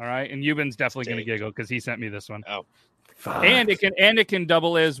 All right. And Euban's definitely going to giggle because he sent me this one. Oh. Fuck. And it can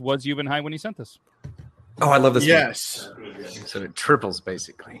double as was Euban high when he sent this. Oh, I love this. Yes. One. So it triples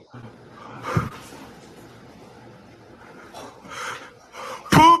basically.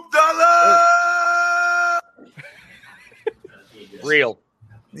 Poop dollar. Real.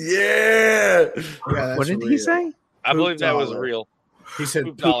 Yeah. What did he say? I believe that was real. He said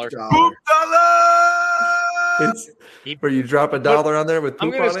poop dollar. Poop dollar. Where you drop $1 on there with poop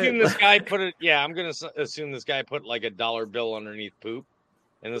I'm gonna on assume it? this guy put it. Yeah, I'm gonna assume this guy put like $1 bill underneath poop,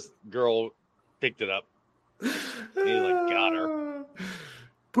 and this girl picked it up. He like got her.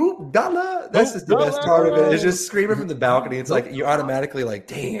 Poop dollar. That's just the best part of it. It's just screaming from the balcony. It's like you automatically like,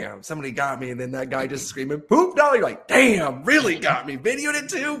 damn, somebody got me, and then that guy just screaming poop dollar. You're like, damn, really got me. Videoed it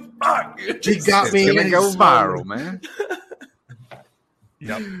too. Fuck, he got me. It's gonna go viral, man.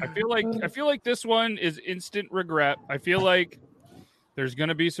 Yep. I feel like this one is instant regret. I feel like there's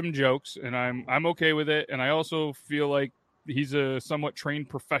gonna be some jokes, and I'm okay with it. And I also feel like he's a somewhat trained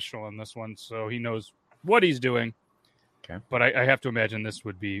professional in this one, so he knows what he's doing. Okay. But I have to imagine this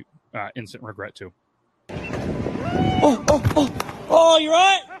would be instant regret too. Oh, you're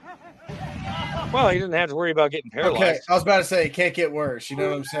right. Well, he didn't have to worry about getting paralyzed. Okay, I was about to say it can't get worse. You know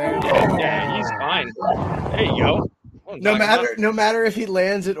what I'm saying? Yeah, he's fine. There you go. No matter if he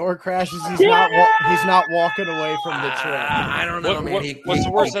lands it or crashes, he's not walking away from the trip. I don't know, man. What's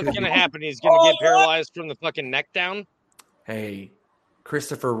the worst that's going to happen? He's going to get paralyzed from the fucking neck down. Hey,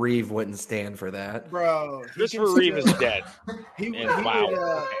 Christopher Reeve wouldn't stand for that, bro. Christopher Reeve is dead.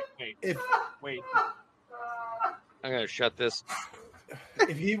 Wow. Wait. I'm going to shut this.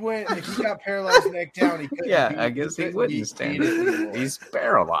 If he got paralyzed neck down, he could. Yeah, I guess he wouldn't stand it. He's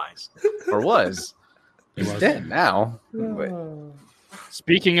paralyzed, or was. He's dead now.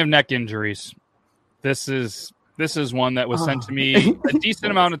 Speaking of neck injuries, this is one that was sent to me a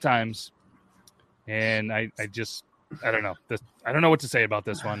decent amount of times, and I don't know. I don't know what to say about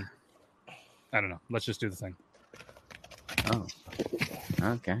this one. I don't know. Let's just do the thing. Oh,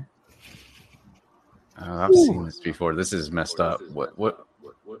 okay. I've seen this before. This is messed up. What?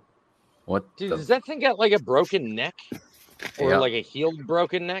 Dude, does that thing got like a broken neck, or like a healed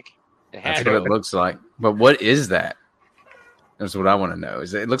broken neck? That's what it looks like. But what is that? That's what I want to know.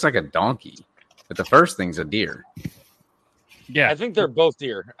 It looks like a donkey, but the first thing's a deer. Yeah, I think they're both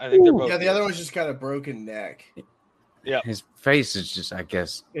deer. I think they're both. Yeah, the other one's just got a broken neck. Yeah, his face is just. I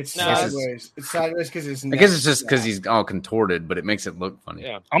guess it's sideways. It's sideways because his. I guess it's just because he's all contorted, but it makes it look funny.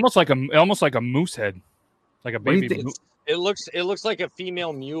 Yeah, almost like a moose head, like a baby. It looks like a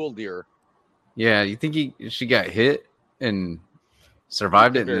female mule deer. Yeah, you think she got hit and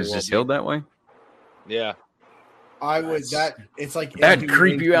survived it and is just healed that way? Yeah, I would. It's like that'd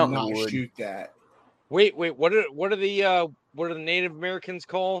creep you out in the wood. Shoot that. Wait. What are the Native Americans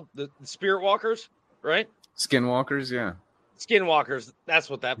call the spirit walkers? Right? Skinwalkers, yeah. Skinwalkers. That's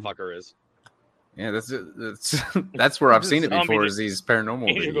what that fucker is. Yeah, that's where I've seen it before. Is these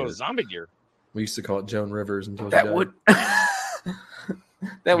paranormal videos? Zombie deer. We used to call it Joan Rivers until that would.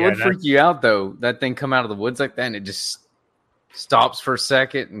 That would freak you out, though. That thing come out of the woods like that, and it just stops for a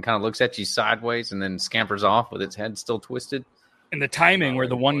second and kind of looks at you sideways, and then scampers off with its head still twisted. And the timing where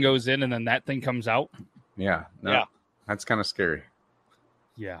the one goes in and then that thing comes out. Yeah, that's kind of scary.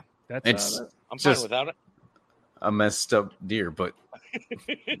 Yeah, I'm fine without it. A messed up deer, but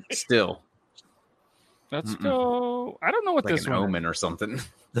still. Let's go. I don't know what like this an one omen or something.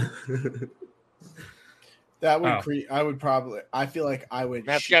 That would I would probably. I feel like I would.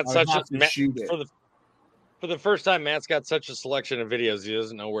 Matt's got such a shoot it. For the first time. Matt's got such a selection of videos. He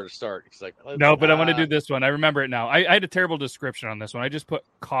doesn't know where to start. He's like, no, but I want to do this one. I remember it now. I had a terrible description on this one. I just put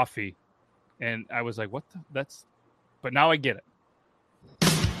coffee, and I was like, "What? But now I get it.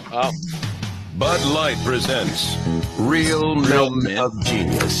 Oh. Bud Light presents Real Men of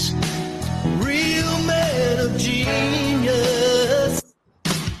Genius. Real Men of Genius.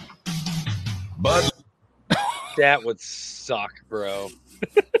 Bud. That would suck, bro.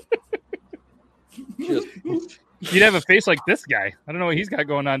 You'd have a face like this guy. I don't know what he's got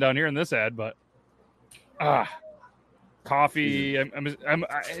going on down here in this ad, but coffee.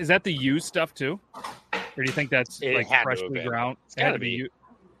 Is that the used stuff too, or do you think that's like freshly ground? It's got to be.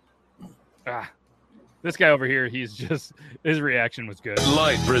 This guy over here, his reaction was good.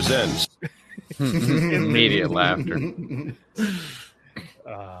 Light presents immediate laughter.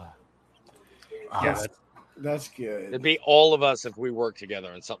 That's good. It'd be all of us if we worked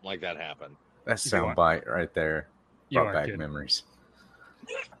together and something like that happened. That's soundbite right there. Brought back memories.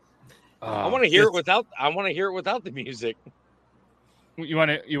 I want to hear it without. I want to hear it without the music. You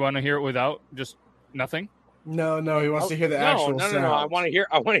want to hear it without just nothing? No. He wants to hear the actual. No. I want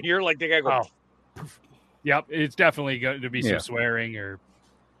to hear like the guy go. Oh. Yep, it's definitely going to be some swearing or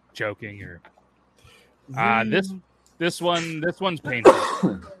joking or. This one's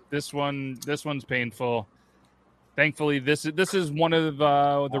painful. This one's painful. Thankfully, this is one of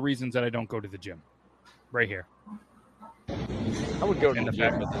the reasons that I don't go to the gym. Right here. I would go to the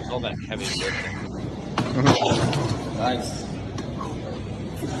gym, but there's all that heavy lifting. Nice.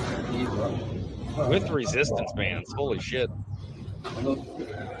 With resistance bands, holy shit!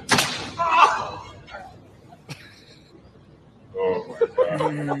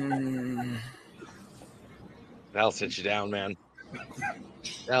 That'll sit you down, man.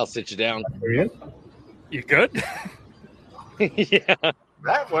 That'll sit you down. You good? Yeah.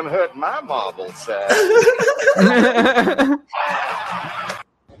 That one hurt my marble sack.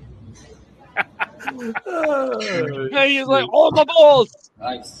 He's like, oh, my balls.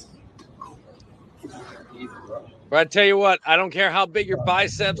 Nice. But I tell you what, I don't care how big your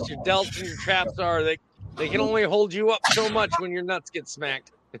biceps, your delts, and your traps are. They can only hold you up so much when your nuts get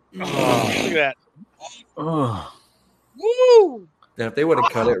smacked. Look at that. Oh. Woo! Now, if they would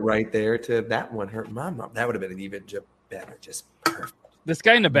have cut it right there to that one hurt my mom, that would have been even better. Just perfect. This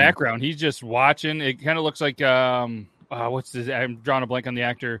guy in the background, he's just watching. It kind of looks like what's this? I'm drawing a blank on the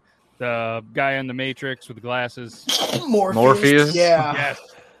actor. The guy in the Matrix with the glasses. Morpheus. Yeah. Yes.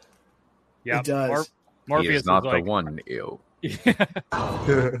 Yeah. It does. Morpheus he is not is the like, one. Ew. You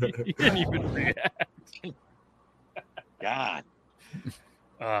didn't even react. God.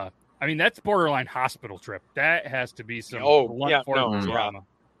 I mean, that's borderline hospital trip. That has to be some drama.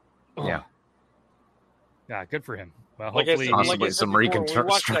 Yeah. Yeah, good for him. Well, Like hopefully, possibly some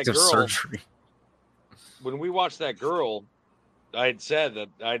reconstructive surgery. When we watched that girl, I had said that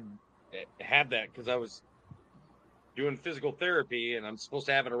I'd had that because I was doing physical therapy and I'm supposed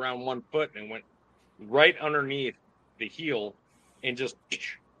to have it around 1 foot, and it went right underneath the heel and just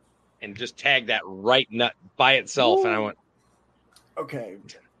tagged that right nut by itself. Ooh. And I went, okay.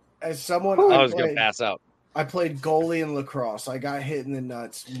 As someone, I was going to pass out. I played goalie in lacrosse. I got hit in the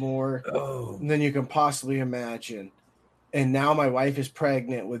nuts more than you can possibly imagine. And now my wife is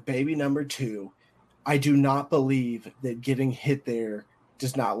pregnant with baby number 2. I do not believe that getting hit there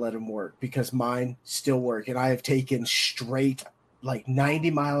does not let him work, because mine still work. And I have taken straight like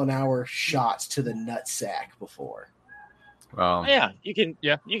 90-mile-an-hour shots to the nut sack before. Well, yeah, you can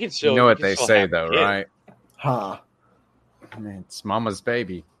still. You know what they say though, right? Huh? I mean, it's mama's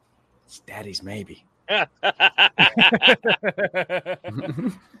baby. It's daddy's maybe.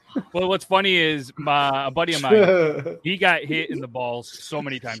 Well, what's funny is a buddy of mine, he got hit in the balls so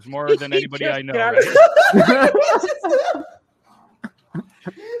many times, more than anybody I know. Right?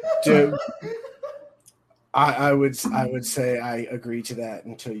 Dude, I would say I agree to that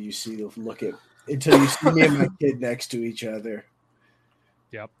until you see me and my kid next to each other.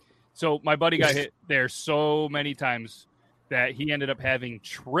 Yep. So my buddy got hit there so many times that he ended up having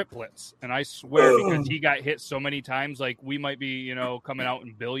triplets. And I swear, because he got hit so many times, like we might be, coming out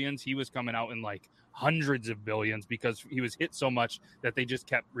in billions. He was coming out in like hundreds of billions because he was hit so much that they just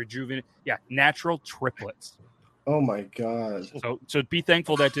kept rejuvenating. Yeah, natural triplets. Oh my God. So be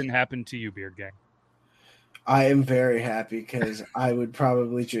thankful that didn't happen to you, Beard Gang. I am very happy, because I would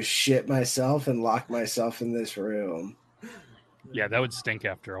probably just shit myself and lock myself in this room. Yeah, that would stink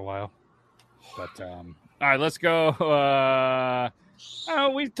after a while. But all right, let's go.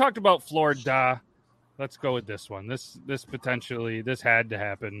 We talked about Florida. Let's go with this one. This had to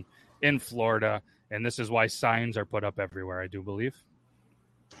happen in Florida, and this is why signs are put up everywhere, I do believe.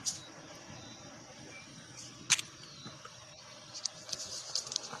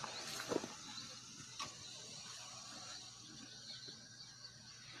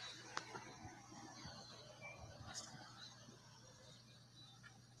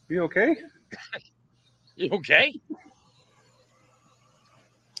 You okay? You okay?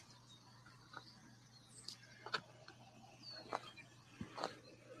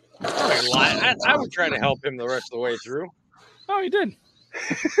 I would try to help him the rest of the way through. Oh, you did.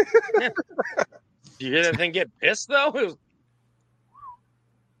 Yeah. You hear that thing get pissed, though?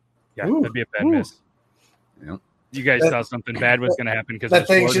 Yeah, that'd be a bad miss. Yep. You guys thought something bad was going to happen because that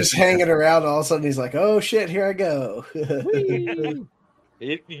thing's just hanging around. All of a sudden, he's like, "Oh shit, here I go."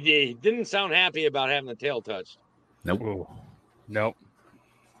 He didn't sound happy about having the tail touched. Nope. Ooh. Nope.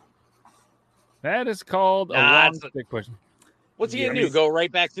 That is called a long stick push. What's he gonna do? Go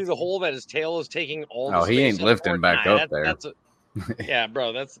right back through the hole that his tail is taking all the space? He ain't lifting back up there. Yeah,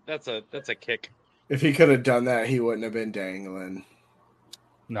 bro, that's a kick. If he could have done that, he wouldn't have been dangling.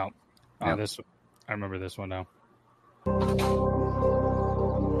 No. Yep. I remember this one now.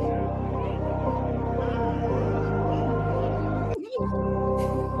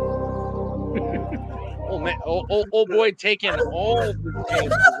 Oh man, old boy taking all the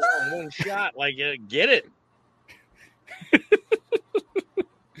things in one shot. Like, get it.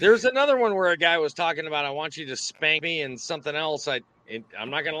 There's another one where a guy was talking about, I want you to spank me, and something else. I'm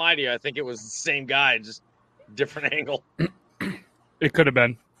not gonna lie to you. I think it was the same guy, just different angle. It could have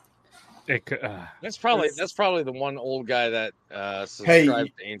been. It could. That's probably the one old guy that subscribes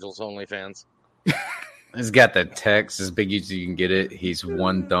to Angels OnlyFans. He's got the text as big as you can get it. He's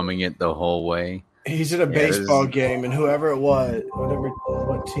one thumbing it the whole way. He's at a baseball game, and whoever it was,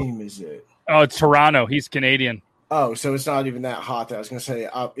 what team is it? Oh, it's Toronto. He's Canadian. Oh, so it's not even that hot there. I was going to say,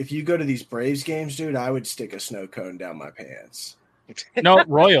 if you go to these Braves games, dude, I would stick a snow cone down my pants. No,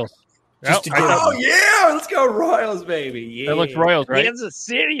 Royals. Let's go Royals, baby. Yeah. That looks Royals, right? Kansas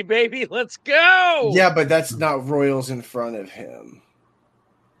City, baby. Let's go. Yeah, but that's not Royals in front of him.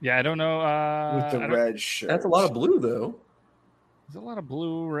 Yeah, I don't know. With the red shirt. That's a lot of blue, though. There's a lot of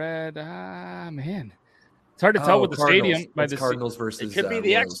blue, red. Man. It's hard to tell with the stadium. By the Cardinals versus it could be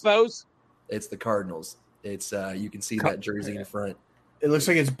the Royals. Expos. It's the Cardinals. It's you can see that jersey in front. It looks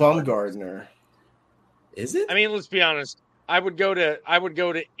like it's Bumgardner. Is it? I mean, let's be honest. I would go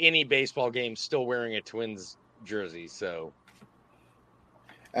to any baseball game still wearing a Twins jersey. So,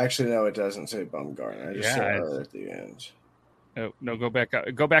 actually, no, it doesn't say Bumgardner. I just saw her at the end. Oh no, go back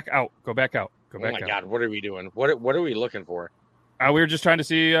out. Go back out. Go back out. Go back out. Oh my God, what are we doing? What are we looking for? We were just trying to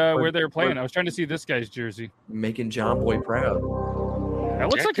see where they were playing. I was trying to see this guy's jersey. Making John Boy proud. That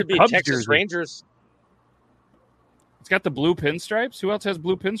looks like could be Cubs Texas jersey. Rangers. It's got the blue pinstripes. Who else has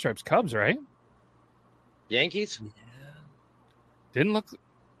blue pinstripes? Cubs, right? Yankees. Yeah. Didn't look.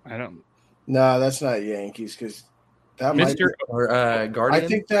 I don't. No, that's not Yankees because that might be, or Guardian. I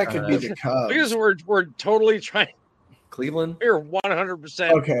think that could be the Cubs because we're totally trying. Cleveland. We're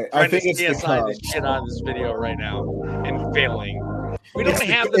 100% okay. I think it's the Cubs. This shit on this video right now and failing. We don't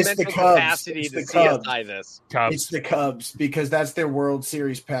have the mental capacity to CSI this. Cubs. It's the Cubs because that's their World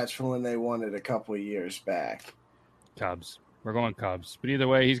Series patch from when they won it a couple of years back. Cubs. We're going Cubs. But either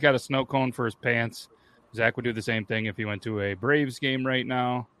way, he's got a snow cone for his pants. Zach would do the same thing if he went to a Braves game right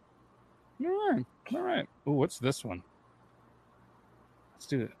now. All right. Ooh, what's this one? Let's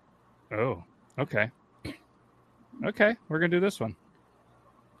do it. Oh, okay. Okay, we're going to do this one.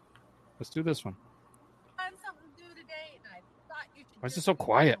 Let's do this one. Why is it so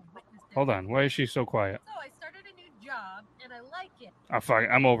quiet? Hold on. Why is she so quiet? So I started a new job, and I like it. Oh, fuck.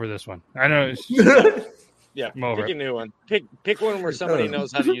 I'm over this one. I know. Yeah, I'm over pick it. a new one. Pick one where somebody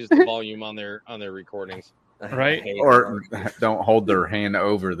knows how to use the volume on their recordings. Right? Or don't hold their hand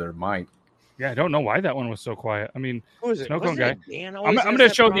over their mic. Yeah, I don't know why that one was so quiet. I mean, who is it? Snow Cone guy. Dan I'm going to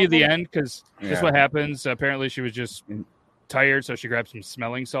show you the end because this is what happens. Apparently, she was just tired, so she grabbed some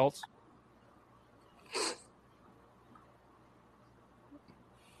smelling salts.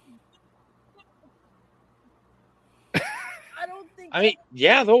 I mean,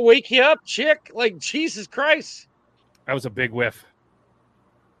 yeah, they'll wake you up, chick. Like, Jesus Christ. That was a big whiff.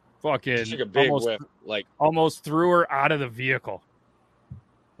 Fucking took a big whiff. Like, almost threw her out of the vehicle.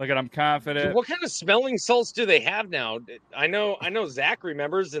 Look at, I'm confident. Dude, what kind of smelling salts do they have now? I know Zach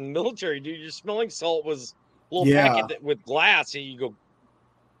remembers in the military, dude, your smelling salt was a little packet with glass, and you go.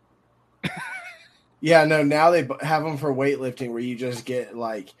 Yeah, no, now they have them for weightlifting where you just get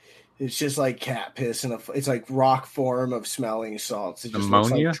like, it's just like cat piss and it's like rock form of smelling salts. It just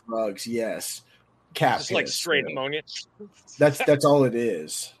ammonia? looks like drugs. Yes, cat just piss, like straight ammonia. That's all it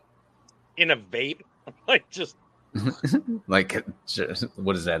is. In a vape, like just like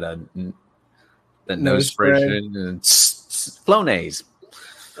what is that? The nose spray and Flonase.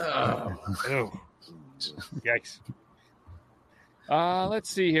 Oh. Yikes. Let's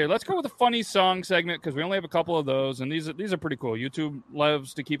see here. Let's go with a funny song segment because we only have a couple of those, and these are pretty cool. YouTube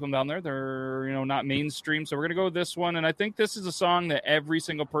loves to keep them down there. They're not mainstream, so we're gonna go with this one. And I think this is a song that every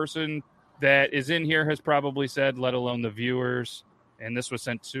single person that is in here has probably said, let alone the viewers. And this was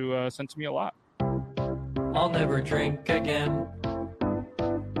sent to me a lot. I'll never drink again,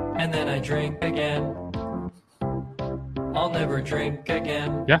 and then I drink again. I'll never drink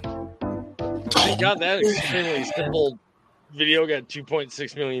again. Yeah. Thank God that extremely simple video got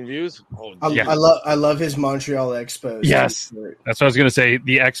 2.6 million views. Oh, I love his Montreal Expos. Yes, that's what I was gonna say.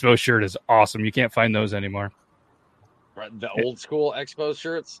 The Expo shirt is awesome. You can't find those anymore. Right, the old school Expo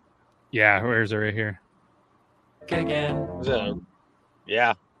shirts. Yeah, where's it right here? Again.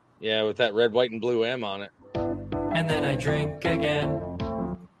 Yeah, with that red, white, and blue M on it. And then I drink again.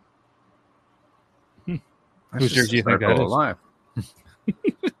 Whose jersey do you think that is? Alive.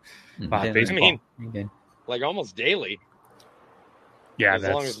 Baseball. I mean, like almost daily. Yeah, as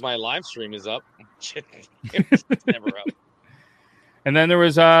long as my live stream is up. It's never up. And then there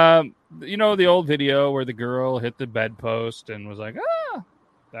was the old video where the girl hit the bedpost and was like, ah,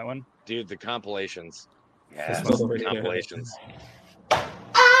 that one. Dude, the compilations. Yeah, the compilations.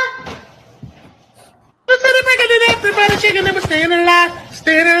 Everybody shaking and we're staying alive,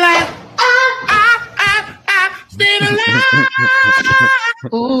 staying alive. Staying alive.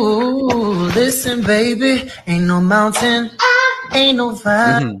 Ooh, listen, baby, ain't no mountain, ain't no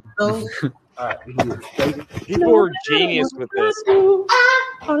valley. People are genius with this.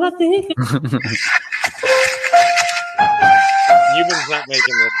 All I think. Humans not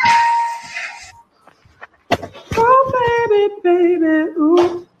making this. baby,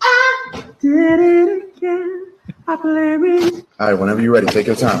 ooh, I did it again. I blame it. All right, whenever you're ready, take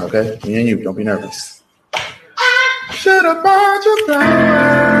your time, okay? Me and you, don't be nervous. Should have bought you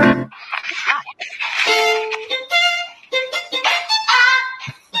flowers.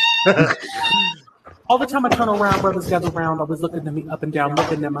 All the time I turn around, brothers gather around, always looking at me up and down,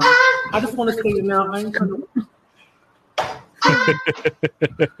 looking at my. I just want to stay now. I ain't trying to.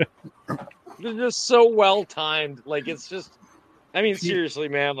 It's just so well timed. Like, it's just, I mean, seriously,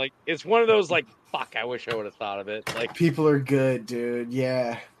 man. Like, it's one of those, like, fuck, I wish I would have thought of it. Like, people are good, dude.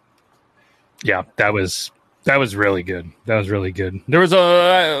 Yeah. Yeah, that was really good. That was really good. There was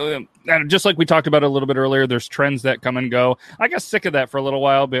a, just like we talked about a little bit earlier, there's trends that come and go. I got sick of that for a little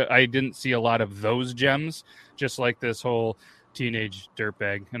while, but I didn't see a lot of those gems, just like this whole teenage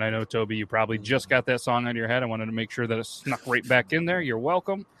dirtbag. And I know, Toby, you probably just got that song out of your head. I wanted to make sure that it snuck right back in there. You're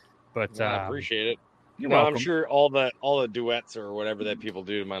welcome. But I appreciate it. You're welcome. I'm sure all the duets or whatever that people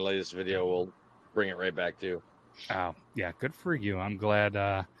do in my latest video will bring it right back too. Oh, yeah, good for you. I'm glad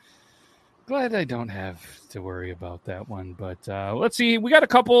I don't have to worry about that one. But let's see. We got a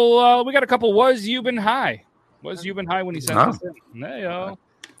couple. Was you been high? Was you been high when he sent this in? Hey,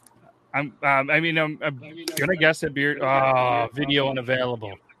 I'm gonna guess it'd be video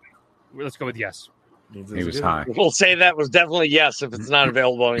unavailable. Let's go with yes. He was high. We'll say that was definitely yes if it's not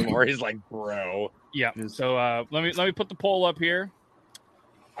available anymore. He's like, bro. Yeah. So let me put the poll up here.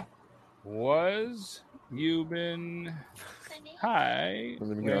 Was you been high?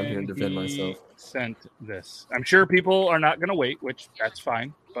 Let me go out here and defend myself. Sent this. I'm sure people are not going to wait, which that's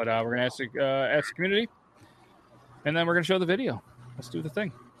fine. But we're going to ask the community, and then we're going to show the video. Let's do the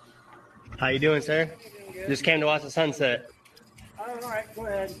thing. How you doing, sir? Just came to watch the sunset. All right, go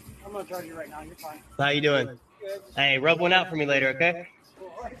ahead. I'm going to charge you right now. You're fine. How you doing? Good. Hey, rub one out for me later, okay?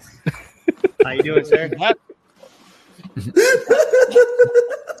 How you doing, sir? What?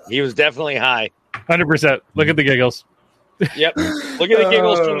 He was definitely high. 100%. Look at the giggles. Yep. Look at the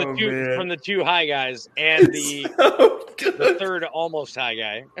giggles from the two high guys and the third almost high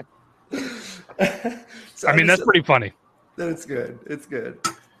guy. I mean, that's pretty funny. That's good. It's good.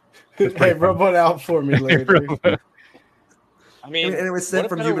 Hey, rub one out for me later. I mean, and it was sent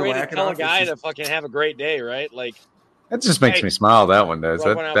from you to tell a guy to fucking have a great day, right? Like, that just makes me smile. That one does.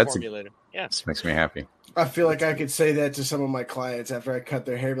 That's yeah, just makes me happy. I feel like I could say that to some of my clients after I cut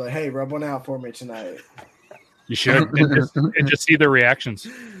their hair. Be like, hey, rub one out for me tonight. You should and just see their reactions.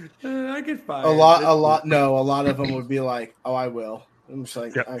 I get fired. A lot. No, a lot of them would be like, "Oh, I will." I'm just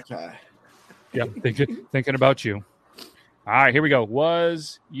like, okay. Yep, thinking about you. All right, here we go.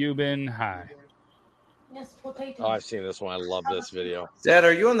 Was you been high? Yes, we'll take it. Oh, I've seen this one. I love this video. Dad,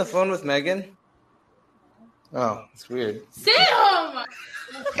 are you on the phone with Megan? Oh, it's weird. Sam! I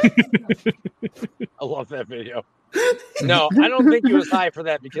love that video. No, I don't think he was high for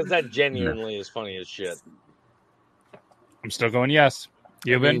that because that genuinely is funny as shit. I'm still going yes.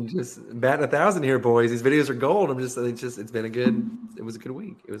 You've been just batting 1,000 here, boys. These videos are gold. It was a good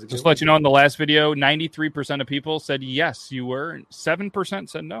week. Just let you know, in the last video, 93% of people said yes, you were. 7%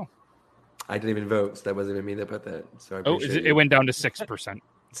 said no. I didn't even vote, so that wasn't even me that put that. So it went down to 6%.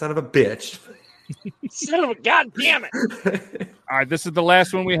 Son of a bitch. Son of a goddamn it. All right, this is the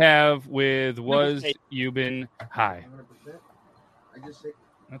last one we have with was you been high?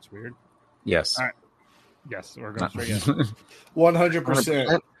 That's weird. Yes. All right. Yes, we're going straight yes.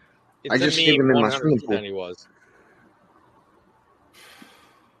 100%. I just gave him in my swimming pool. He was.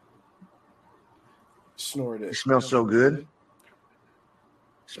 Snorted. It smells so good. It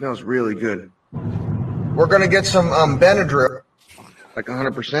smells really good. We're gonna get some Benadryl, like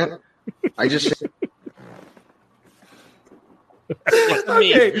 100%. I just.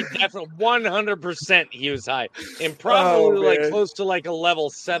 Okay. He definitely 100% he was high, and probably close to like a level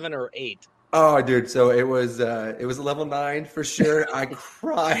 7 or 8. Oh, dude! So it was a level 9 for sure. I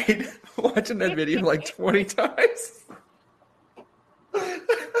cried watching that video like 20 times.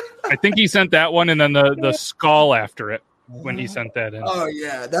 I think he sent that one, and then the skull after it when he sent that in. Oh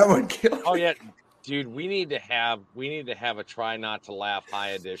yeah, that one killed. Oh yeah, dude. We need to have a try not to laugh high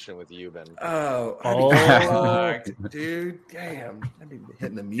edition with Euban. Oh, dude! Damn, I've been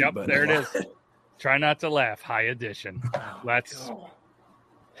hitting the mute button. There it is. Try not to laugh high edition.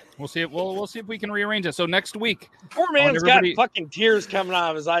 We'll see. We'll see if we can rearrange it. So next week, poor man's got fucking tears coming out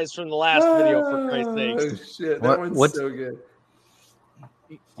of his eyes from the last video. For Christ's sake! Oh shit, that one's so good.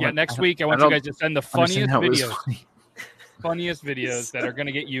 Yeah, next week I want you guys to send the funniest videos. Funniest videos that are going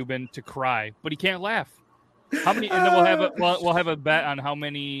to get Euban to cry, but he can't laugh. How many? And then we'll have a bet on how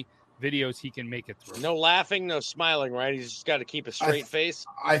many videos he can make it through. No laughing, no smiling, right? He's just got to keep a straight face.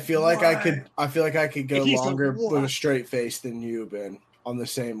 I feel like I could go longer with a straight face than you, Ben, on the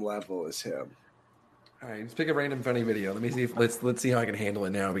same level as him. All right, let's pick a random funny video. Let me see if let's see how I can handle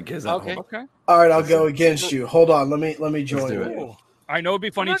it now because okay. All right, I'll go against you. Hold on, let me join you. I know it'd be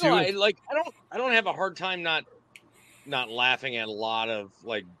funny too. Like I don't have a hard time not laughing at a lot of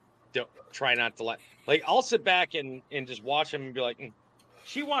like. Don't try not to laugh. Like I'll sit back and just watch him and be like,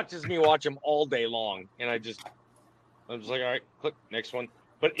 she watches me watch him all day long, and I'm just like, all right, click next one.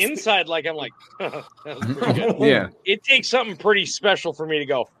 But inside, like I'm like, that was pretty good. Yeah, it takes something pretty special for me to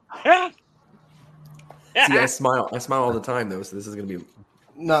go. Ah! See, I smile all the time though, so this is gonna be.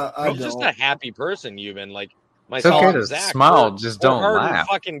 No, I'm just a happy person. You've been like myself. It's okay to Zach, smile, just don't laugh.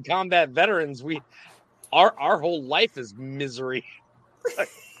 Fucking combat veterans, our whole life is misery.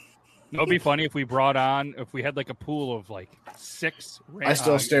 It'd be funny if we had like a pool of like 6. I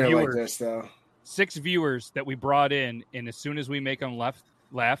still stare viewers, like this though. 6 viewers that we brought in, and as soon as we make them laugh,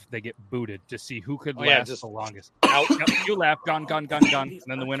 they get booted to see who could last the longest. Yep, you laugh, gone, and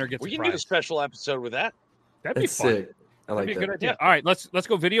then the winner gets. We can do a special episode with that. That'd be fun. Sick. I like That'd be a that. good idea. All right, let's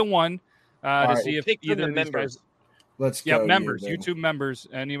go video 1 to see if either of these guys. Let's go. Yeah, members, YouTube members,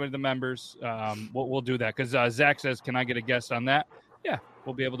 any of the members. We'll do that because Zach says, "Can I get a guest on that?" Yeah,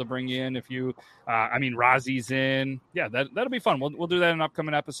 we'll be able to bring you in if you. Razi's in. Yeah, that'll be fun. We'll do that in an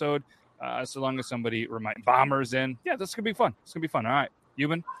upcoming episode. So long as somebody remind Bomber's in. Yeah, this could be fun. It's gonna be fun. All right,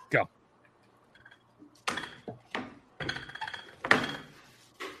 Euban, go.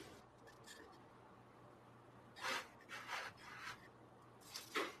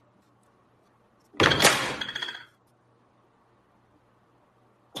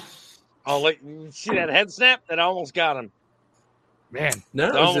 Oh, see that head snap? That almost got him. Man,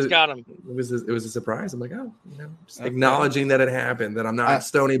 no, almost got him. It was a surprise. I'm like, just acknowledging that it happened, that I'm not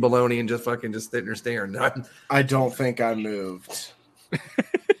stony baloney and just sitting there staring. I don't think I moved.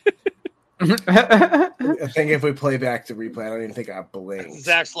 I think if we play back the replay, I don't even think I blinked.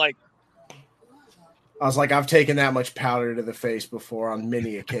 Zach's like, I was like, I've taken that much powder to the face before on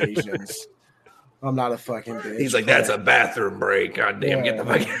many occasions. I'm not a fucking bitch. He's like, that's a bathroom break. God damn, get the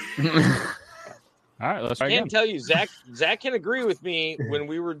fuck. All right, let's try again. I can tell you, Zach can agree with me when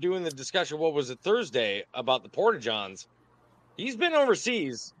we were doing the discussion, what was it, Thursday, about the Porta-Johns. He's been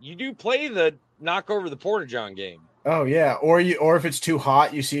overseas. You do play the knock over the Porta-John game. Oh, yeah. Or if it's too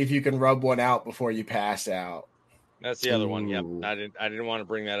hot, you see if you can rub one out before you pass out. That's the other one, yep. I didn't want to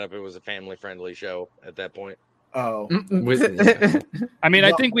bring that up. It was a family-friendly show at that point. Oh.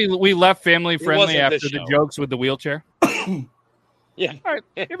 I think we left family-friendly after the jokes with the wheelchair. Yeah. All right.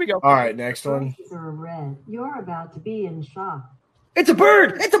 Here we go. All right. Next one. Red. You're about to be in shock. It's a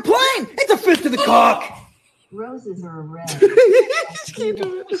bird. It's a plane. It's a fist to the cock. Roses are red. It's a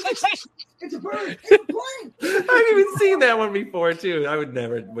bird. It's a plane. I've even seen that one before too. I would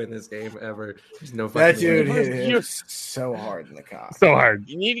never win this game ever. There's no fucking that dude hit so hard in the cock. So hard.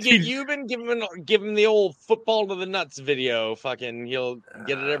 You need to get Euban. Give him the old football to the nuts video. Fucking, he'll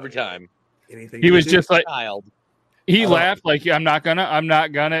get it every time. Anything. He was just like child. He laughed like I'm not gonna,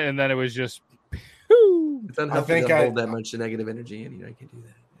 and then it was just. It's unhealthy to hold that much negative energy, and I can do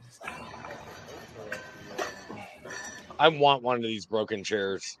that. I want one of these broken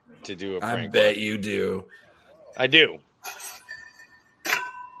chairs to do a prank. I bet you do. I do.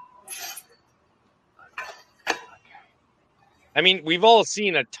 I mean, we've all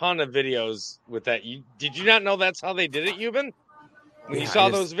seen a ton of videos with that. Did you not know that's how they did it, Euban? When you saw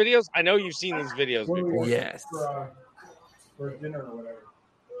those videos? I know you've seen these videos before. Yes. For dinner or whatever.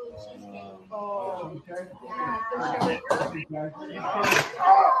 Are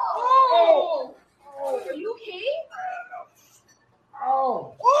you okay?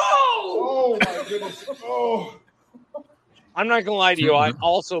 Oh my goodness. Oh. I'm not gonna lie to you. I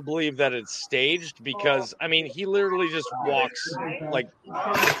also believe that it's staged because he literally just walks like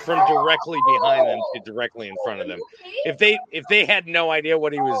from directly behind them to directly in front of them. If they had no idea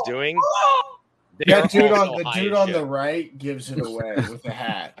what he was doing, that dude on the right gives it away with the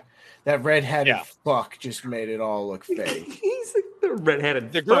hat. That red-headed fuck just made it all look fake. He's like the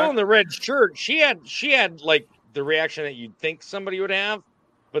red-headed. The girl in the red shirt, she had like the reaction that you'd think somebody would have,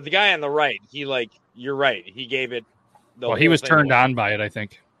 but the guy on the right, you're right. He gave it. He was turned on by it, I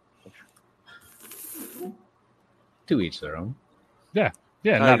think. To each their own. Yeah.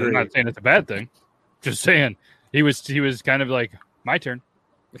 I'm not saying it's a bad thing. Just saying he was kind of like my turn.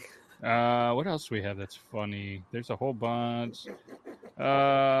 What else do we have that's funny? There's a whole bunch.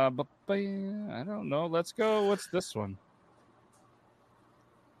 I don't know. Let's go. What's this one?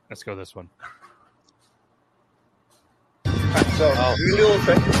 Let's go this one. So you can do a little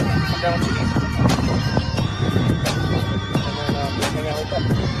trick. Come down with your knees. And then hang out like that.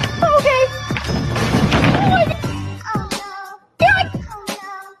 Okay.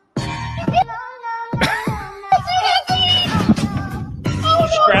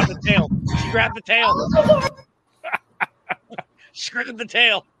 She grabbed the tail. She grabbed the tail. She grabbed the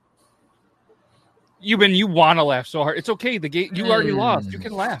tail. You want to laugh so hard. It's okay. The game, you already lost. You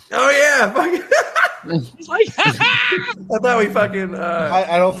can laugh. Oh yeah. I thought we fucking.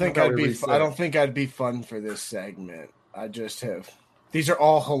 I don't think I'd be. I don't think I'd be fun for this segment. I just have. These are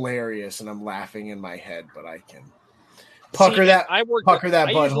all hilarious, and I'm laughing in my head, but I can pucker that. I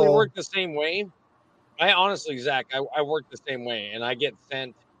usually work the same way. I honestly, Zach, I work the same way, and I get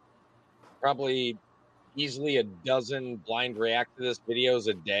sent probably easily a dozen blind react to this videos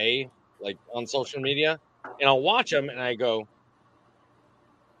a day, like on social media, and I'll watch them and I go,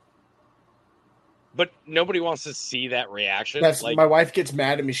 but nobody wants to see that reaction. That's like, my wife gets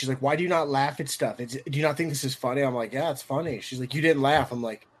mad at me. She's like, "Why do you not laugh at stuff? Do you not think this is funny?" I'm like, "Yeah, it's funny." She's like, "You didn't laugh." I'm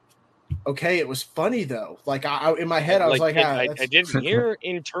like, "Okay, it was funny though." Like I in my head, I was like, I didn't hear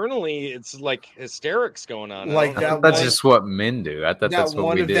internally. It's like hysterics going on. Like that's just what men do. I thought that's what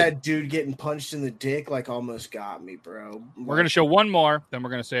one we of did. that dude getting punched in the dick like almost got me, bro. We're gonna show one more, then we're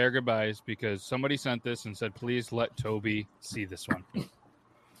gonna say our goodbyes because somebody sent this and said, "Please let Toby see this one."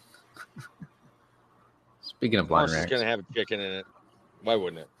 Speaking of blind reaction, reacts, it's gonna have a chicken in it. Why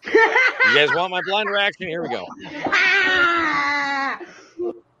wouldn't it? You guys want my blind reaction? Here we go.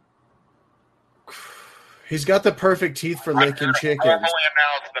 He's got the perfect teeth for licking chickens. I formally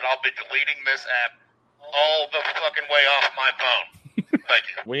announce that I'll be deleting this app all the fucking way off my phone. Thank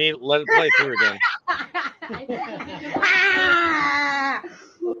you. We need let it play through again.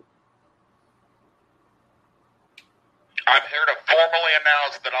 I'm here to formally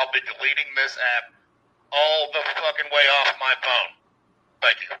announce that I'll be deleting this app all the fucking way off my phone.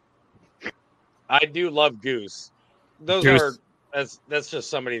 Thank you. I do love Goose. Those Goose. That's just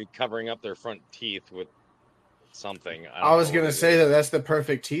somebody covering up their front teeth with something. I was gonna say that's the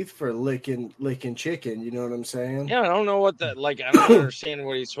perfect teeth for licking chicken. You know what I'm saying? Yeah, I don't know what that like. I don't understand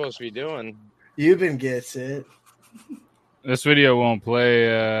what he's supposed to be doing. Euban gets it. This video won't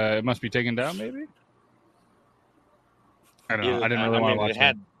play. It must be taken down, maybe. I don't know. I didn't really want to watch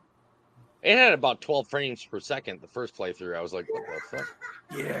it. It had about 12 frames per second the first playthrough. I was like, what the fuck?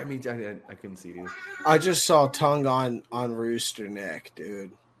 Yeah, I mean, I couldn't see it. I just saw tongue on Rooster Neck,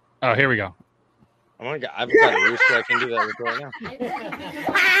 dude. Oh, here we go. I've got a rooster I can do that with right now.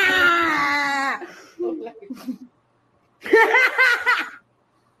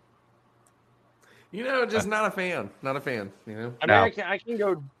 You know, just not a fan. Not a fan. You know, I mean, I can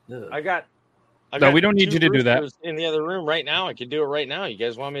go. I got. No, we don't need you to do that. In the other room right now, I could do it right now. You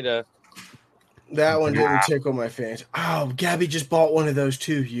guys want me to? That one didn't tickle my fancy. Oh, Gabby just bought one of those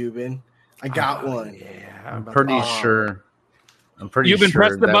too, Euban. I got one. Yeah, I'm pretty sure. Euban,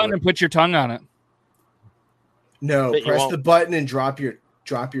 press the button and put your tongue on it. No, press the button and drop your.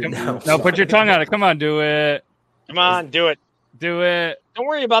 No, put your tongue on it. Come on, do it. Come on, do it. Do it. Don't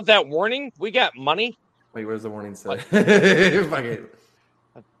worry about that warning. We got money. Wait, where's the warning say? Fuck it.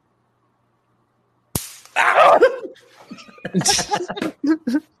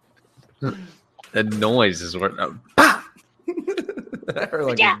 That noise is what. I heard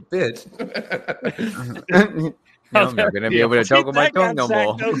like a bitch. I'm not gonna be able to talk with my tongue no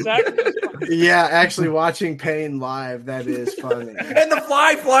more. Yeah, actually watching Pain live, that is funny. And the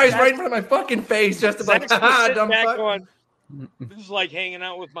fly flies right in front of my fucking face, just about dumb fuck. Going, this is like hanging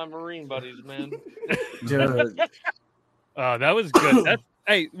out with my Marine buddies, man. Dude. Oh, that was good.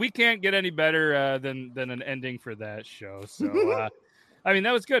 Hey, we can't get any better than an ending for that show. So, I mean,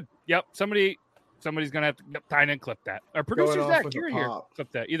 that was good. Yep, somebody's gonna have to time and clip that. Our producer Zach, you're here.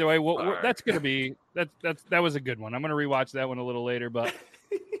 Clip that. Either way, that's gonna be that was a good one. I'm gonna rewatch that one a little later. But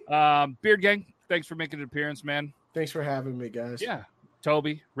Beard Gang, thanks for making an appearance, man. Thanks for having me, guys. Yeah,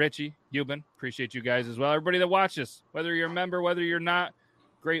 Toby, Richie, Euban, appreciate you guys as well. Everybody that watches, whether you're a member, whether you're not,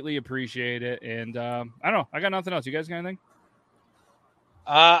 greatly appreciate it. And I don't know, I got nothing else. You guys got anything?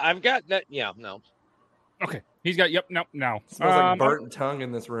 I've got that. Yeah, no. Okay, he's got. Yep, no. Smells like burnt tongue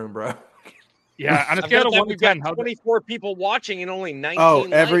in this room, bro. Yeah, on a scale of 1 to 10, how 24 people watching and only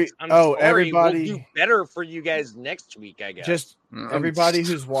 19 likes. Everybody. We'll do better for you guys next week, I guess. Just everybody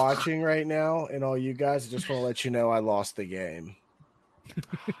who's watching right now and all you guys, I just want to let you know I lost the game.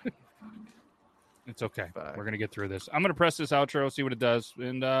 It's okay. We're gonna get through this. I'm gonna press this outro, see what it does,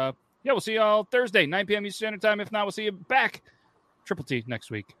 and yeah, we'll see y'all Thursday, 9 p.m. Eastern Standard Time. If not, we'll see you back. Triple T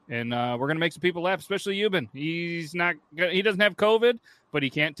next week, and we're gonna make some people laugh, especially Euban. He doesn't have COVID, but he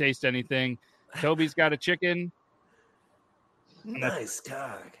can't taste anything. Toby's got a chicken. Nice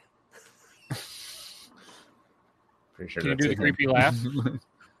cock. Pretty sure Can you that's do the it. creepy laugh?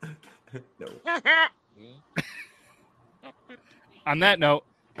 No. On that note,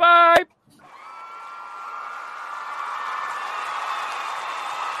 bye.